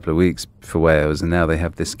mad couple of weeks for Wales, and now they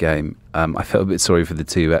have this game. I felt a bit sorry for the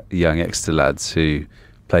two young Exeter lads who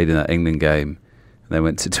played in that England game, and they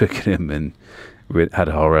went to Twickenham and had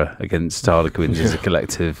a horror against Harlequins as a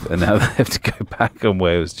collective, and now they have to go back on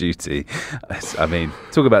Wales duty. I mean,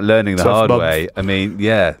 talk about learning the hard way. I mean,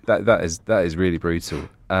 that is really brutal.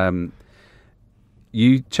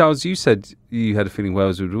 Charles, you said you had a feeling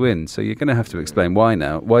Wales would win, so you're going to have to explain why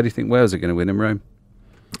now. Why do you think Wales are going to win in Rome?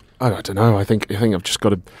 I don't know. I think I've just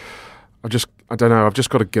got a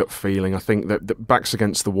gut feeling. I think that backs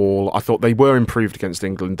against the wall. I thought they were improved against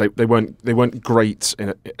England. They weren't great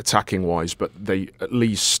in attacking wise, but they at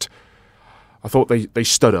least. I thought they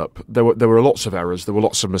stood up. There were lots of errors. There were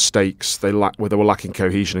lots of mistakes. They were lacking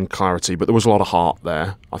cohesion and clarity, but there was a lot of heart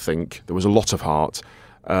there. I think there was a lot of heart,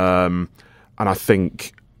 and I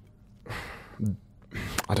think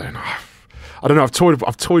I don't know. I've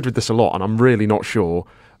toyed with this a lot, and I'm really not sure.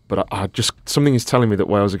 But I just something is telling me that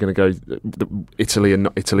Wales are going to go. Italy are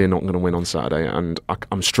not going to win on Saturday, and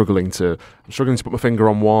I'm struggling to put my finger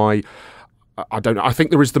on why. I don't know. I think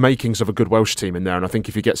there is the makings of a good Welsh team in there, and I think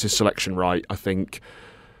if he gets his selection right, I think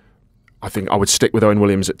I would stick with Owen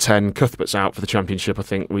Williams at 10. Cuthbert's out for the championship. I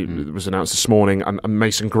think it was announced this morning, and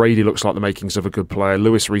Mason Grady looks like the makings of a good player.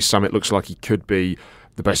 Lewis Rees-Summit looks like he could be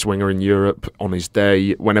the best winger in Europe on his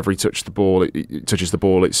day. Whenever he touches the ball,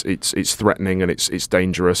 it's threatening and it's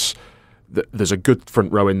dangerous. There's a good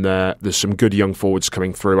front row in there. There's some good young forwards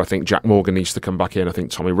coming through. I think Jack Morgan needs to come back in. I think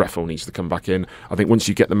Tommy Reffel needs to come back in. I think once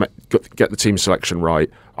you get the team selection right,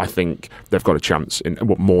 I think they've got a chance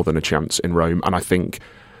more than a chance in Rome. And I think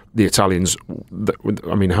the Italians,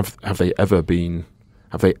 I mean, have they ever been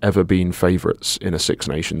favourites in a Six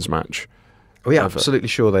Nations match? Are we absolutely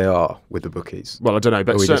sure they are with the bookies? Well, I don't know,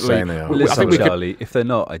 but certainly they are? Well, listen, Charlie, if they're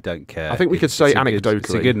not, I don't care. I think we could say anecdotally.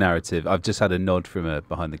 It's a good narrative. I've just had a nod from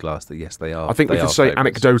behind the glass that yes, they are. I think we could say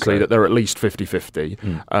anecdotally that they're at least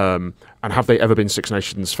 50-50. And have they ever been Six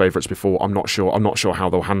Nations favourites before? I'm not sure. I'm not sure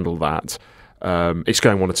how they'll handle that. It's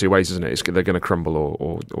going one or two ways, isn't it? They're going to crumble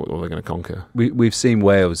or they're going to conquer. We've seen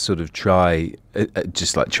Wales sort of try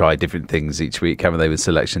different things each week, haven't they? With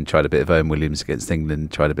selection, tried a bit of Owen Williams against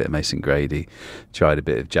England, tried a bit of Mason Grady, tried a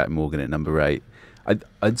bit of Jack Morgan at number 8.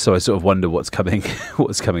 So I sort of wonder what's coming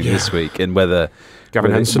this week, and whether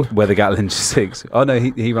Gatland just thinks, oh no,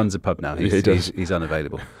 he runs a pub now. He's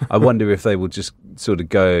unavailable. I wonder if they will just sort of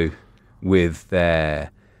go with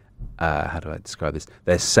their. How do I describe this?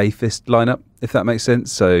 Their safest lineup, if that makes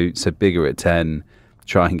sense. So Bigger at 10,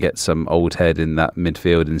 try and get some old head in that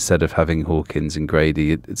midfield instead of having Hawkins and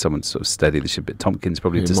Grady. Someone sort of steady. There should be Tompkins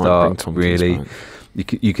probably to start. Really,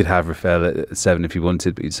 you could have Rafael at 7 if you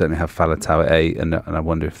wanted, but you'd certainly have Faletau at 8. And I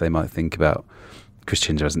wonder if they might think about.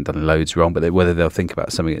 Christian hasn't done loads wrong, but whether they'll think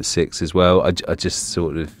about something at 6 as well. I just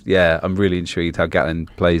sort of I'm really intrigued how Gatland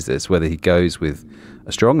plays this. Whether he goes with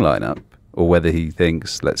a strong lineup, or whether he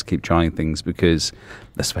thinks, let's keep trying things, because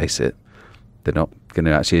let's face it, they're not going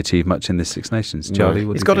to actually achieve much in this Six Nations. Charlie,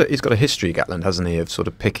 he's got a history, Gatland, hasn't he, of sort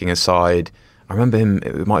of picking a side. I remember him.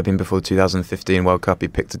 It might have been before the 2015 World Cup. He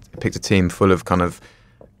picked a team full of kind of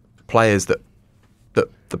players that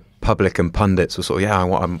the public and pundits were sort of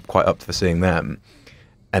I'm quite up for seeing them.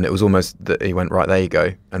 And it was almost that he went, right, there you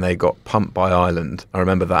go, and they got pumped by Ireland. I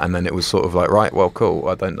remember that, and then it was sort of like, right, well, cool,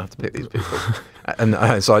 I don't have to pick these people.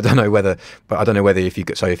 And so I don't know whether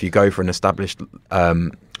if you go for an established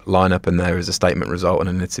lineup and there is a statement result and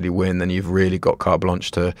an Italy win, then you've really got carte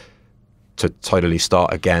blanche to totally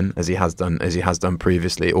start again, as he has done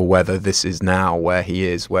previously, or whether this is now where he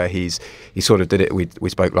is, where he sort of did it. We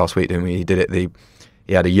spoke last week, didn't we? He did it.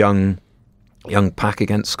 He had a young pack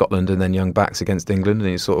against Scotland and then young backs against England, and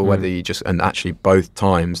he's sort of whether you just, and actually both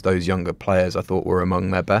times those younger players I thought were among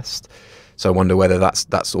their best. So I wonder whether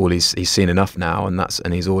that's all he's seen enough now,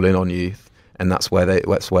 and he's all in on youth, and that's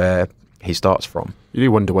where he starts from. You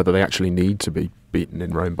do wonder whether they actually need to be beaten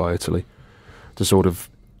in Rome by Italy to sort of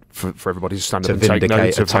for everybody to stand up and take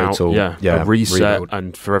note of a reset, rebuild.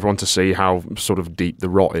 And for everyone to see how sort of deep the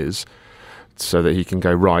rot is, so that he can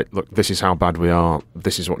go, right, look, this is how bad we are,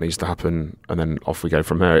 this is what needs to happen, and then off we go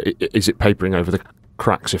from there. Is it papering over the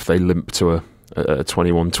cracks if they limp to a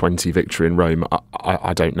 21-20 victory in Rome?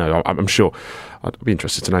 I don't know. I'm sure. I'd be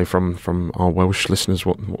interested to know from our Welsh listeners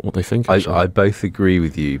what they think. I both agree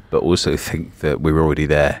with you, but also think that we're already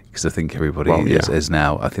there, because I think everybody is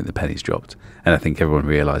now. I think the penny's dropped, and I think everyone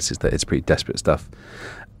realises that it's pretty desperate stuff.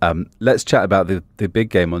 Let's chat about the big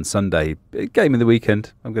game on Sunday. Big game in the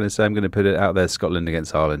weekend. I'm going to put it out there, Scotland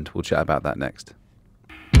against Ireland. We'll chat about that next.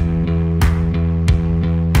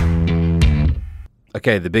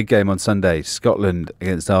 Okay, the big game on Sunday, Scotland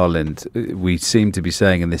against Ireland. We seem to be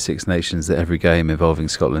saying in the Six Nations that every game involving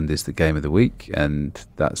Scotland is the game of the week, and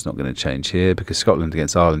that's not going to change here, because Scotland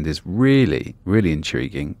against Ireland is really, really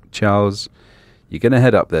intriguing. Charles, you're going to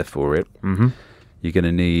head up there for it. Mm-hmm. You're going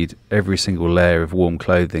to need every single layer of warm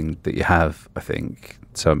clothing that you have, I think.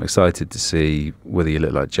 So I'm excited to see whether you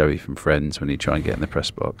look like Joey from Friends when you try and get in the press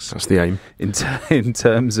box. That's the aim. In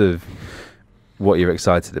terms of what you're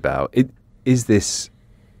excited about, is this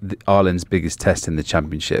Ireland's biggest test in the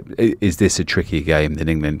Championship. Is this a trickier game than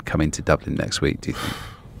England coming to Dublin next week, do you think?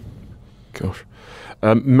 Gosh.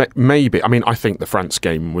 Maybe. I mean, I think the France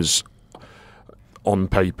game was on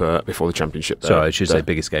paper before the Championship. Sorry, I should say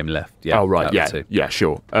biggest game left. Yeah. Oh, right. Yeah,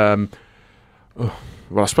 sure. Well,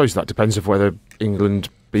 I suppose that depends on whether England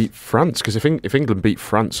beat France, because if England beat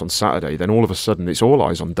France on Saturday, then all of a sudden it's all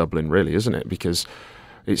eyes on Dublin, really, isn't it? Because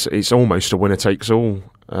it's almost a winner takes all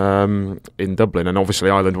in Dublin, and obviously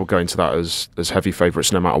Ireland will go into that as heavy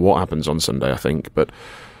favourites no matter what happens on Sunday, I think. But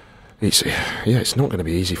it's not going to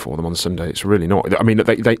be easy for them on Sunday. It's really not. I mean,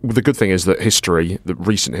 the good thing is that the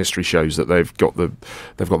recent history shows that they've got the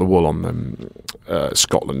wool on them.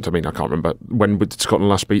 Scotland. I mean, I can't remember when did Scotland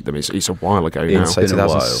last beat them. It's a while ago now. It's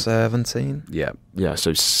 2017. Yeah.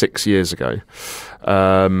 So 6 years ago,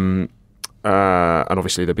 and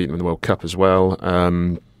obviously they beat them in the World Cup as well.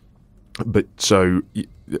 But so,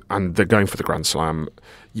 and they're going for the Grand Slam.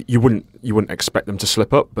 You wouldn't expect them to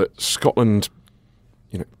slip up, but Scotland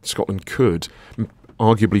could,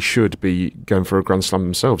 arguably should be going for a Grand Slam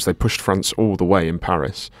themselves. They pushed France all the way in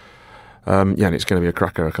Paris. And it's going to be a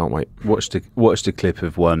cracker. I can't wait. Watched a clip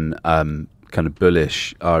of one kind of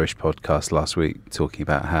bullish Irish podcast last week talking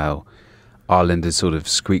about how Ireland has sort of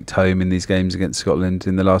squeaked home in these games against Scotland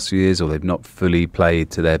in the last few years, or they've not fully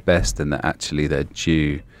played to their best, and that actually they're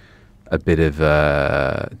due a bit of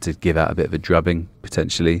to give out a bit of a drubbing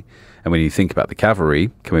potentially. And when you think about the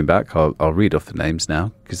cavalry coming back, I'll read off the names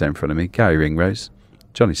now because they're in front of me. Gary Ringrose,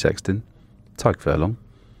 Johnny Sexton, Tyke Furlong,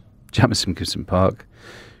 Jamison Gibson Park,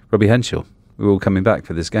 Robbie Henshaw. We're all coming back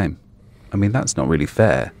for this game. I mean, that's not really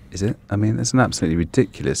fair, is it? I mean, it's an absolutely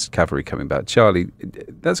ridiculous cavalry coming back. Charlie,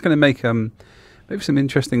 that's going to make maybe some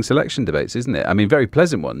interesting selection debates, isn't it? I mean, very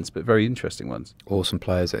pleasant ones, but very interesting ones. Awesome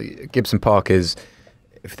players. Gibson Park is,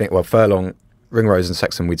 if you think, well, Furlong, Ringrose and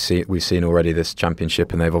Sexton we've seen already this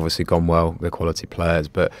Championship, and they've obviously gone well. They're quality players,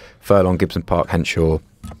 but Furlong, Gibson Park, Henshaw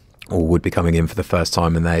all would be coming in for the first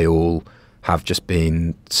time, and they all have just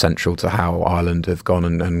been central to how Ireland have gone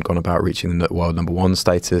and gone about reaching the world number one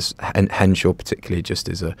status. Henshaw particularly just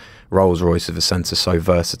is a Rolls Royce of a centre, so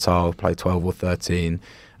versatile, play 12 or 13,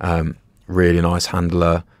 really nice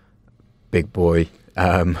handler, big boy,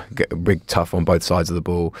 big tough on both sides of the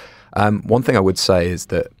ball. One thing I would say is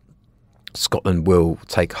that Scotland will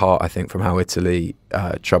take heart, I think, from how Italy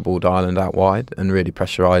troubled Ireland out wide and really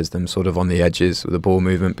pressurised them sort of on the edges with the ball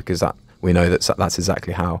movement, because that we know that's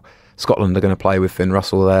exactly how Scotland are going to play with Finn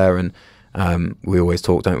Russell there. And we always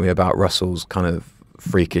talk, don't we, about Russell's kind of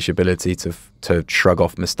freakish ability to shrug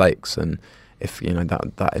off mistakes. And if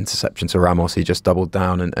that interception to Ramos, he just doubled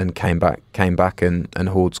down and came back and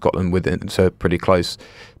hauled Scotland with it to pretty close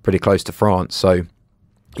to France. So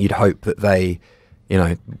you'd hope that they,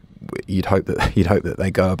 you'd hope that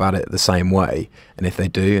they go about it the same way, and if they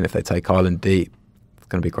do, and if they take Ireland deep, it's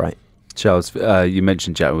going to be great. Charles, you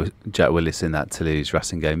mentioned Jack Willis in that Toulouse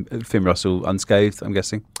Racing game. Finn Russell unscathed, I'm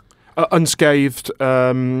guessing. Unscathed,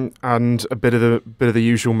 and a bit of the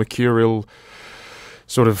usual mercurial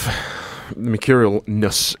sort of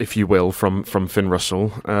mercurialness, if you will, from Finn Russell.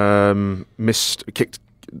 Kicked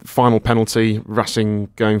final penalty. Racing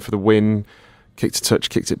going for the win. Kicked a touch,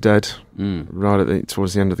 kicked it dead, right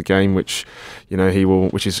towards the end of the game, which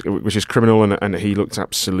which is criminal, and he looked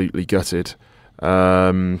absolutely gutted.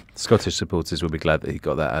 Scottish supporters will be glad that he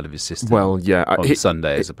got that out of his system. Well, yeah, on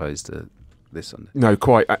Sunday as opposed to this Sunday. No,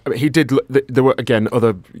 quite. He did. There were again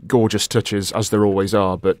other gorgeous touches, as there always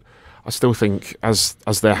are, but I still think, as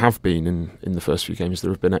there have been in the first few games, there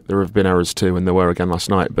have been errors too, and there were again last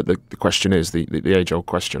night. But the question is the age-old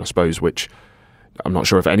question, I suppose, which I'm not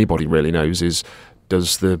sure if anybody really knows, is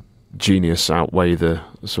does the genius outweigh the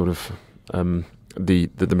sort of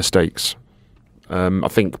the mistakes? I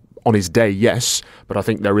think on his day, yes, but I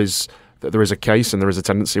think there is a case and there is a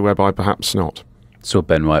tendency whereby perhaps not. Saw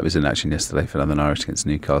Ben White was in action yesterday for Northern Irish against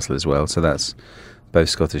Newcastle as well, so that's both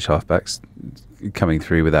Scottish halfbacks coming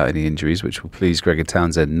through without any injuries, which will please Gregor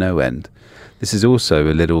Townsend no end. This is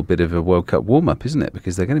also a little bit of a World Cup warm-up, isn't it?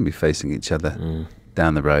 Because they're going to be facing each other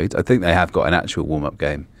down the road. I think they have got an actual warm-up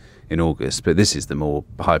game in August, but this is the more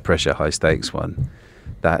high-pressure, high-stakes one.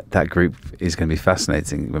 That group is going to be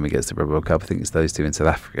fascinating when we get to the Rugby World Cup. I think it's those two in South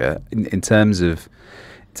Africa. In terms of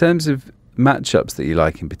matchups that you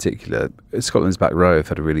like in particular, Scotland's back row have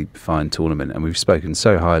had a really fine tournament, and we've spoken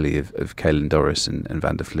so highly of Caelan Doris and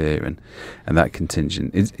Van der Fleer and that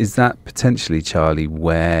contingent. Is that potentially, Charlie,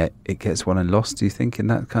 where it gets won and lost, do you think, in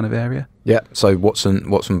that kind of area? Yeah, so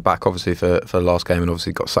Watson back obviously for the last game, and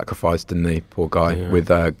obviously got sacrificed, didn't he, poor guy, with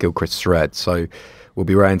Gilchrist's red. So will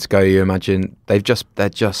be raring to go. You imagine they're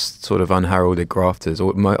just sort of unheralded grafters. A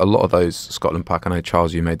lot of those Scotland pack. I know,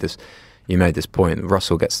 Charles, you made this point.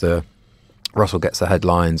 Russell gets the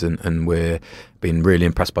headlines, and we're being really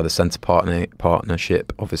impressed by the centre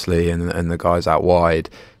partnership, obviously, and the guys out wide.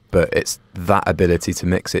 But it's that ability to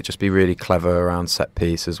mix it, just be really clever around set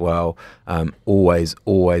piece as well. Always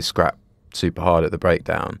scrap super hard at the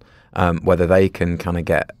breakdown. Whether they can kind of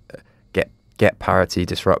get parity,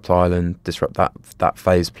 disrupt Ireland, disrupt that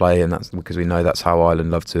phase play, and that's because we know that's how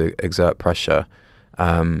Ireland love to exert pressure.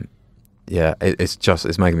 It's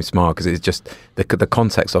making me smile because it's just the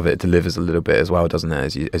context of it delivers a little bit as well, doesn't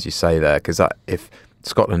it? As you say there, because if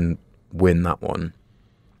Scotland win that one,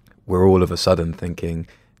 we're all of a sudden thinking,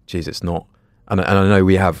 geez, it's not. And I know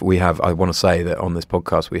we have. I want to say that on this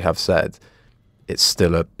podcast we have said it's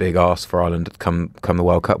still a big ask for Ireland to come the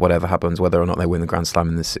World Cup, whatever happens, whether or not they win the Grand Slam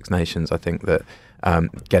in the Six Nations. I think that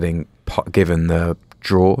given the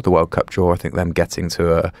draw, the World Cup draw, I think them getting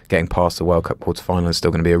past the World Cup quarter-final is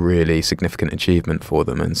still going to be a really significant achievement for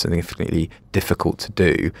them and significantly difficult to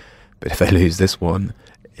do. But if they lose this one,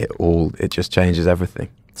 it just changes everything.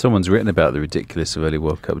 Someone's written about the ridiculous of early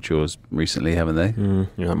World Cup draws recently, haven't they?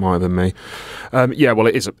 Yeah, that might have been me. Well,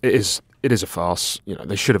 it is a farce. You know,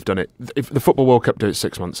 they should have done it. If the Football World Cup do it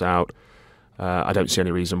 6 months out, I don't see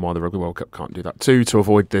any reason why the Rugby World Cup can't do that too, to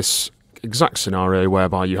avoid this exact scenario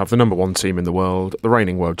whereby you have the number one team in the world, the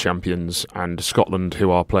reigning world champions, and Scotland,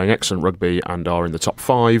 who are playing excellent rugby and are in the top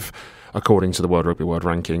 5 according to the World Rugby World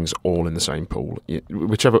Rankings, all in the same pool.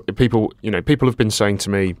 Whichever people have been saying to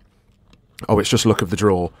me, "Oh, it's just luck of the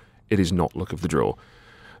draw." It is not luck of the draw.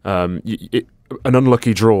 An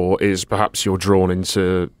unlucky draw is perhaps you're drawn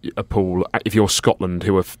into a pool. If you're Scotland,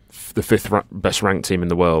 who are the 5th best ranked team in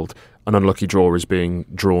the world, an unlucky draw is being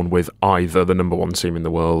drawn with either the number one team in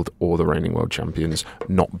the world or the reigning world champions,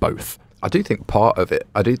 not both. I do think part of it,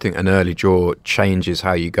 I do think an early draw changes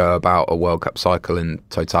how you go about a World Cup cycle in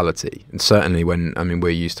totality. And certainly we're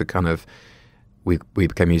used to kind of, we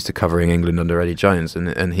became used to covering England under Eddie Jones, and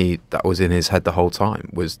that was in his head the whole time,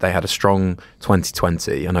 was they had a strong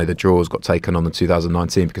 2020. I know the draws got taken on the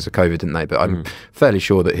 2019 because of COVID, didn't they? But I'm fairly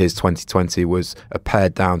sure that his 2020 was a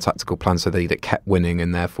pared down tactical plan so that it kept winning,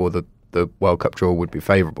 and therefore the World Cup draw would be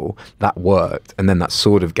favourable. That worked, and then that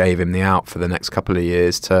sort of gave him the out for the next couple of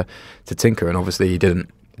years to tinker, and obviously he didn't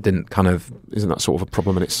kind of... Isn't that sort of a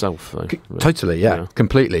problem in itself, though? Totally, yeah,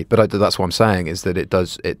 completely. But that's what I'm saying, is that it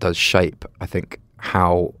does shape, I think,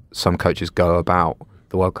 how some coaches go about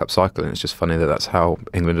the World Cup cycle, and it's just funny that that's how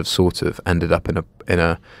England have sort of ended up in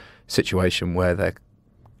a situation where they're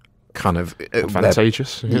kind of...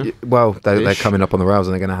 advantageous. They're coming up on the rails,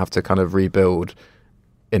 and they're going to have to kind of rebuild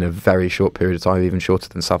in a very short period of time, even shorter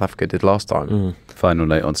than South Africa did last time. Final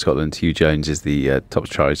note on Scotland: Hugh Jones is the top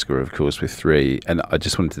try scorer, of course, with 3. And I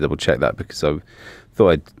just wanted to double check that because I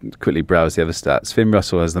thought I'd quickly browse the other stats. Finn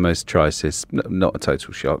Russell has the most try assists, not a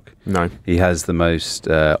total shock. No. He has the most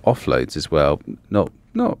offloads as well, not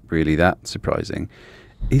really that surprising.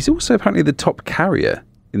 He's also apparently the top carrier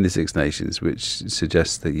in the Six Nations, which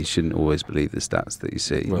suggests that you shouldn't always believe the stats that you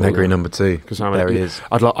see. Well, Negri number 2, because there he is.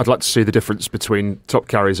 I'd like to see the difference between top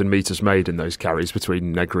carries and metres made in those carries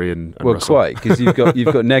between Negri and Russell. Quite, because you've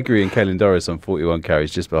got Negri and Caelan Doris on 41 carries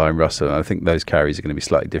just behind Russell, and I think those carries are going to be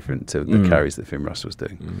slightly different to the carries that Finn Russell's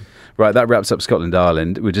doing. Right, that wraps up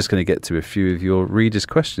Scotland-Ireland. We're just going to get to a few of your readers'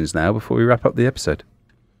 questions now before we wrap up the episode.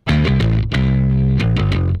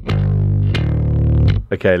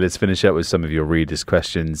 Okay, let's finish up with some of your readers'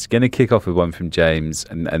 questions. Going to kick off with one from James,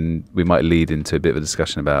 and we might lead into a bit of a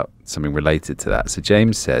discussion about something related to that. So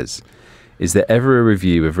James says, is there ever a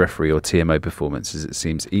review of referee or TMO performances? It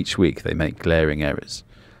seems each week they make glaring errors.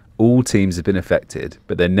 All teams have been affected,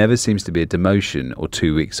 but there never seems to be a demotion or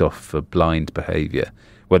 2 weeks off for blind behaviour.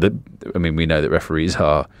 We know that referees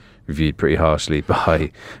are reviewed pretty harshly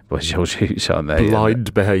by George Hooch, aren't they?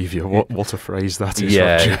 Blind behaviour. What a phrase that is.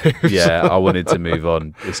 Yeah. I wanted to move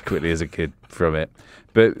on as quickly as I could from it,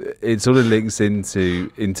 but it sort of links into,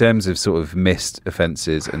 in terms of sort of missed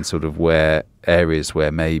offences and sort of where areas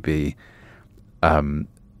where maybe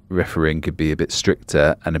refereeing could be a bit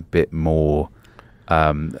stricter and a bit more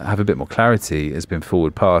have a bit more clarity, has been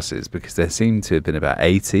forward passes, because there seemed to have been about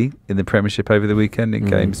 80 in the Premiership over the weekend in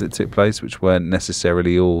games that took place, which weren't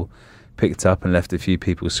necessarily all picked up and left a few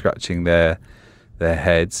people scratching their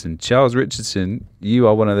heads. And Charles Richardson, you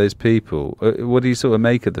are one of those people. What do you sort of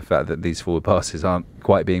make of the fact that these forward passes aren't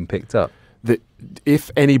quite being picked up? If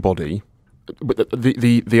anybody,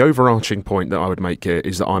 the overarching point that I would make here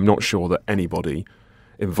is that I'm not sure that anybody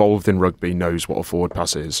involved in rugby knows what a forward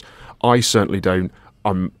pass is. I certainly don't.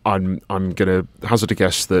 I'm going to hazard a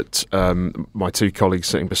guess that my two colleagues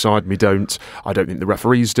sitting beside me don't. I don't think the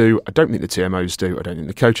referees do. I don't think the TMOs do. I don't think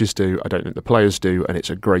the coaches do. I don't think the players do. And it's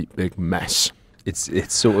a great big mess.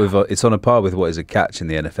 It's sort of it's on a par with what is a catch in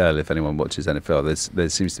the NFL. If anyone watches NFL, there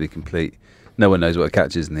seems to be complete. No one knows what a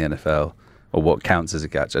catch is in the NFL or what counts as a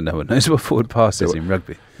catch, and no one knows what forward pass is in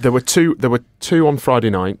rugby. There were two on Friday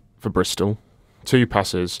night for Bristol, 2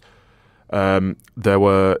 passes. There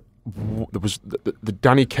was the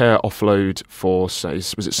Danny Kerr offload for,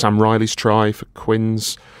 was it Sam Riley's try for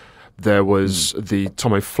Quins? There was the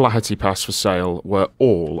Tom O'Flaherty pass for Sale, were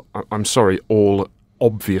all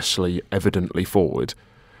obviously, evidently forward,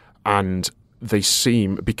 and they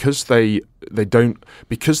seem, because they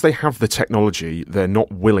have the technology, they're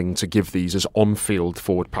not willing to give these as on-field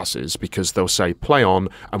forward passes, because they'll say play on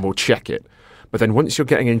and we'll check it. But then once you're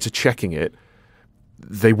getting into checking it,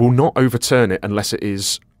 they will not overturn it unless it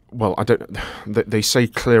is, well, they say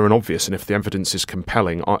clear and obvious, and if the evidence is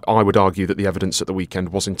compelling, I would argue that the evidence at the weekend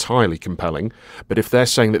was entirely compelling. But if they're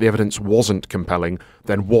saying that the evidence wasn't compelling,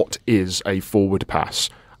 then what is a forward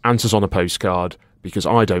pass? Answers on a postcard, because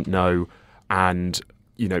I don't know. And,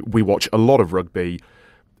 we watch a lot of rugby.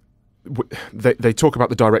 They talk about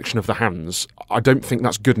the direction of the hands. I don't think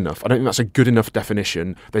that's good enough. I don't think that's a good enough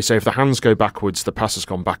definition. They say if the hands go backwards, the pass has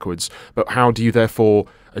gone backwards. But how do you therefore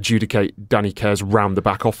adjudicate Danny Kerr's round the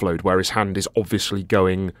back offload, where his hand is obviously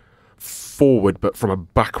going forward but from a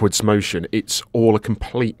backwards motion? It's all a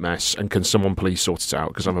complete mess, and can someone please sort it out,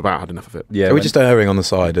 because I've about had enough of it. Yeah, so we're just erring on the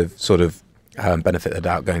side of sort of benefit the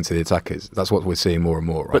doubt going to the attackers. That's what we're seeing more and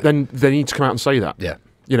more, right? But then they need to come out and say that. Yeah.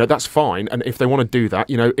 That's fine. And if they want to do that,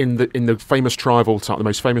 in the famous try of all time, the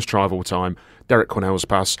most famous try of all time, Derek Cornell's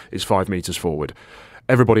pass is 5 metres forward.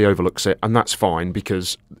 Everybody overlooks it, and that's fine,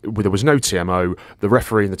 because there was no TMO. The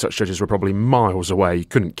referee and the touch judges were probably miles away,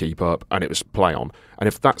 couldn't keep up, and it was play on. And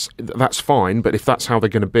if that's fine, but if that's how they're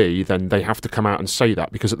going to be, then they have to come out and say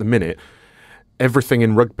that, because at the minute, everything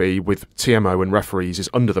in rugby with TMO and referees is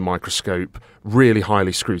under the microscope, really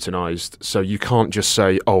highly scrutinised. So you can't just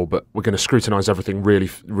say, oh, but we're going to scrutinise everything really,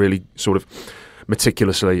 really sort of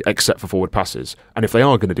meticulously, except for forward passes. And if they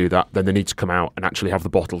are going to do that, then they need to come out and actually have the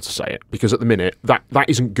bottle to say it. Because at the minute, that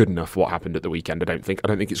isn't good enough, what happened at the weekend, I don't think. I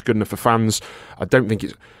don't think it's good enough for fans. I don't think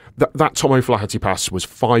it's... That Tom O'Flaherty pass was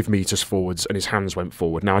 5 metres forwards and his hands went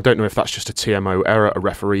forward. Now, I don't know if that's just a TMO error, a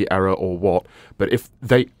referee error, or what, but if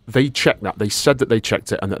they checked that, they said that they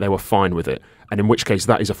checked it and that they were fine with it, and in which case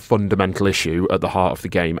that is a fundamental issue at the heart of the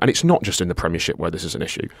game. And it's not just in the Premiership where this is an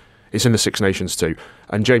issue. It's in the Six Nations too.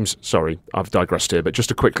 And James, sorry, I've digressed here, but just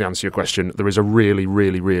to quickly answer your question, there is a really,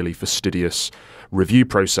 really, really fastidious review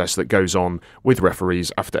process that goes on with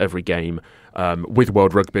referees after every game, with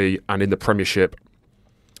World Rugby and in the Premiership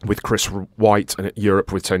with Chris White, and at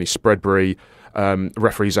Europe with Tony Spreadbury.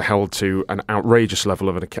 Referees are held to an outrageous level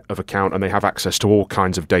of account, and they have access to all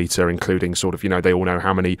kinds of data, including sort of, they all know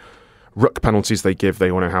how many ruck penalties they give, they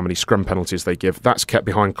all know how many scrum penalties they give. That's kept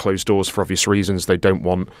behind closed doors for obvious reasons. They don't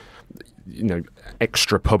want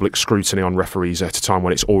extra public scrutiny on referees at a time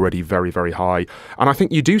when it's already very, very high. And I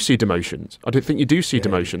think you do see demotions. I don't think you do see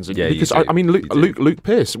demotions. Yeah, because I mean, Luke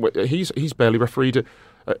Pearce, he's barely refereed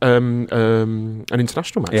an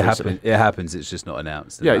international match. It happens. It's just not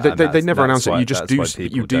announced. Yeah, they never announce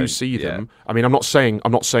it. You do see them. I mean, I'm not saying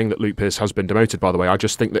that Luke Pearce has been demoted. By the way, I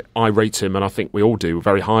just think that I rate him, and I think we all do,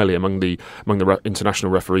 very highly among the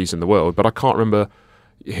international referees in the world. But I can't remember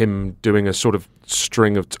him doing a sort of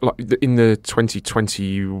string of in the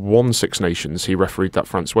 2021 Six Nations. He refereed that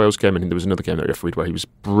France-Wales game, and there was another game that he refereed where he was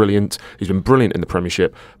brilliant. He's been brilliant in the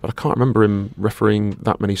Premiership, but I can't remember him refereeing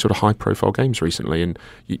that many sort of high-profile games recently. And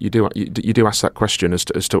you do ask that question as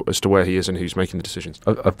to where he is and who's making the decisions.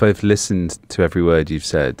 I've both listened to every word you've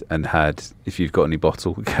said and had, if you've got any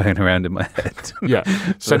bottle, going around in my head. Yeah,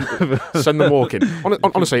 send them walking.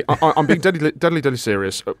 Honestly, I'm being deadly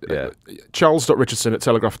serious. Charles.Richardson at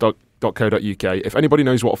Telegraph.co.uk. If anybody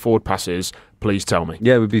knows what a forward pass is, please tell me.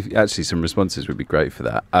 Yeah, some responses would be great for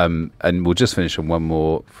that. And we'll just finish on one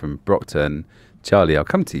more from Brockton. Charlie, I'll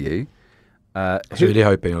come to you. I was really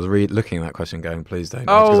hoping. I was looking at that question going, please don't,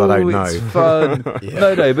 because I don't know. It's fun.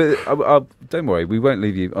 No, but don't worry. We won't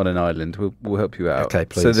leave you on an island. We'll help you out. Okay,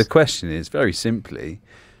 please. So the question is, very simply,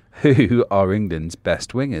 who are England's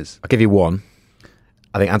best wingers? I'll give you one.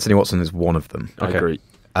 I think Anthony Watson is one of them. I agree.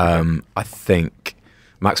 I think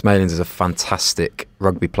Max Malins is a fantastic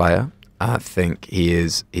rugby player. I think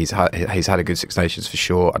he's had a good Six Nations for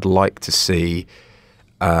sure. I'd like to see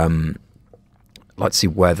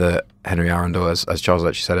whether Henry Arundel, as Charles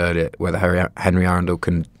actually said earlier, whether Henry Arundel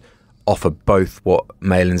can offer both what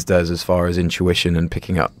Malins does as far as intuition and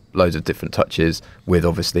picking up loads of different touches, with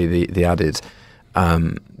obviously the added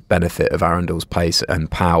benefit of Arundel's pace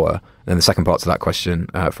and power. And the second part to that question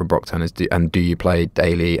from Brockton is, do you play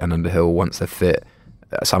Daly and Underhill once they're fit?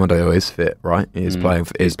 Sam Underhill is fit, right? He's playing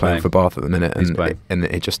for Bath at the minute, and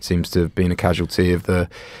it just seems to have been a casualty of the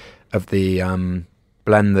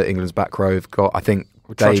blend that England's back row have got. I think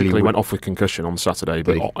tragically went off with concussion on Saturday,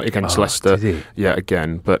 but against Leicester,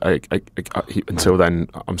 again. But until then,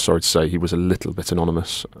 I'm sorry to say, he was a little bit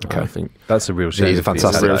anonymous. Okay. I think that's a real shame. He's a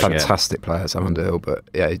fantastic player, Sam Underhill. But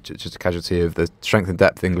yeah, just a casualty of the strength and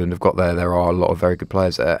depth England have got there. There are a lot of very good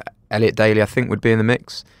players there. Elliot Daly, I think, would be in the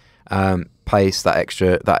mix. Pace, that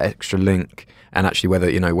extra link, and actually whether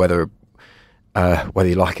you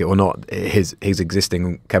like it or not, his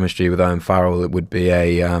existing chemistry with Owen Farrell, it would be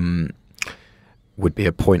a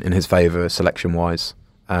point in his favour selection wise.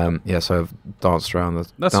 So I've danced around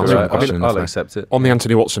the. That's all right. I'll accept it. On the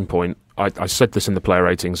Anthony Watson point, I said this in the player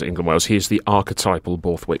ratings at England Wales. He is the archetypal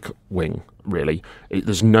Borthwick wing. Really,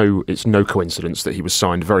 it's no coincidence that he was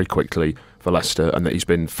signed very quickly for Leicester and that he's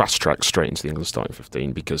been fast-tracked straight into the England starting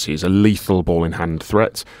 15, because he's a lethal ball-in-hand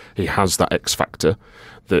threat. He has that X factor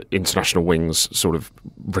that international wings sort of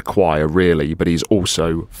require, really, but he's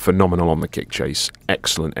also phenomenal on the kick chase,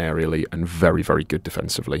 excellent aerially, and very, very good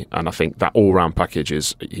defensively. And I think that all-round package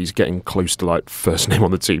he's getting close to like first name on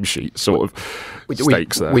the team sheet sort of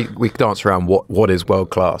stakes there. We dance around what is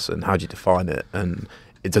world-class and how do you define it, and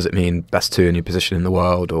does it mean best two in your position in the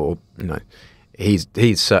world, or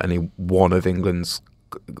he's certainly one of England's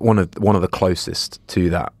one of the closest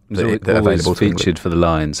to that. He's always featured for the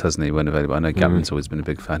Lions, hasn't he, when available? I know Gavin's always been a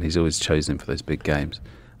big fan. He's always chosen for those big games.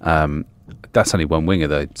 That's only one winger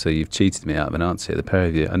though, so you've cheated me out of an answer, the pair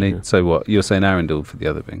of you. So what you're saying, Arundel for the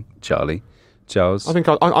other wing, Charles? I think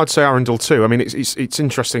I'd say Arundel too. I mean, it's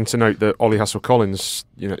interesting to note that Ollie Hassel-Collins,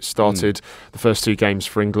 started the first two games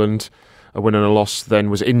for England, a win and a loss, then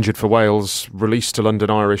was injured for Wales, released to London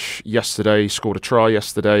Irish yesterday, scored a try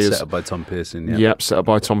yesterday. Set up by Tom Pearson. Yeah. Yep, set up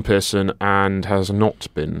by Tom Pearson, and has not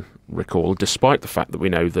been recalled, despite the fact that we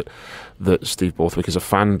know that Steve Borthwick is a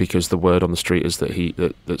fan, because the word on the street is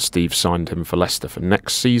that Steve signed him for Leicester for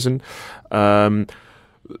next season.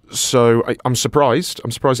 So I'm surprised.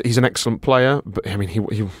 That he's an excellent player, but I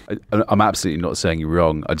mean, I'm absolutely not saying you're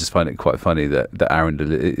wrong. I just find it quite funny that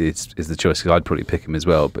Arundel is the choice, because I'd probably pick him as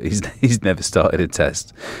well. But he's never started a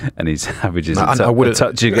test, and his average is a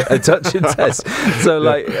touch in test. So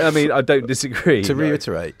I don't disagree. To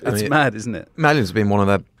reiterate, it's mad, isn't it? Mallion's been one of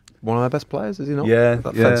their best players, is he not? Yeah,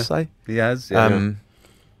 fair to say. He has. Yeah.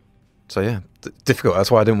 Difficult.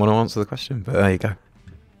 That's why I didn't want to answer the question. But there you go.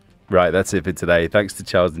 Right, that's it for today. Thanks to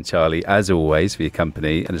Charles and Charlie, as always, for your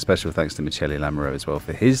company, and a special thanks to Michele Lamaro as well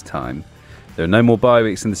for his time. There are no more bye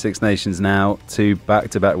weeks in the Six Nations now. 2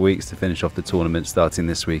 back-to-back weeks to finish off the tournament starting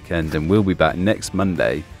this weekend, and we'll be back next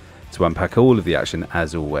Monday to unpack all of the action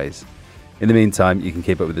as always. In the meantime, you can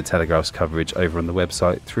keep up with the Telegraph's coverage over on the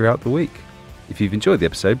website throughout the week. If you've enjoyed the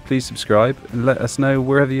episode, please subscribe and let us know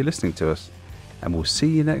wherever you're listening to us. And we'll see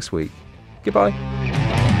you next week. Goodbye.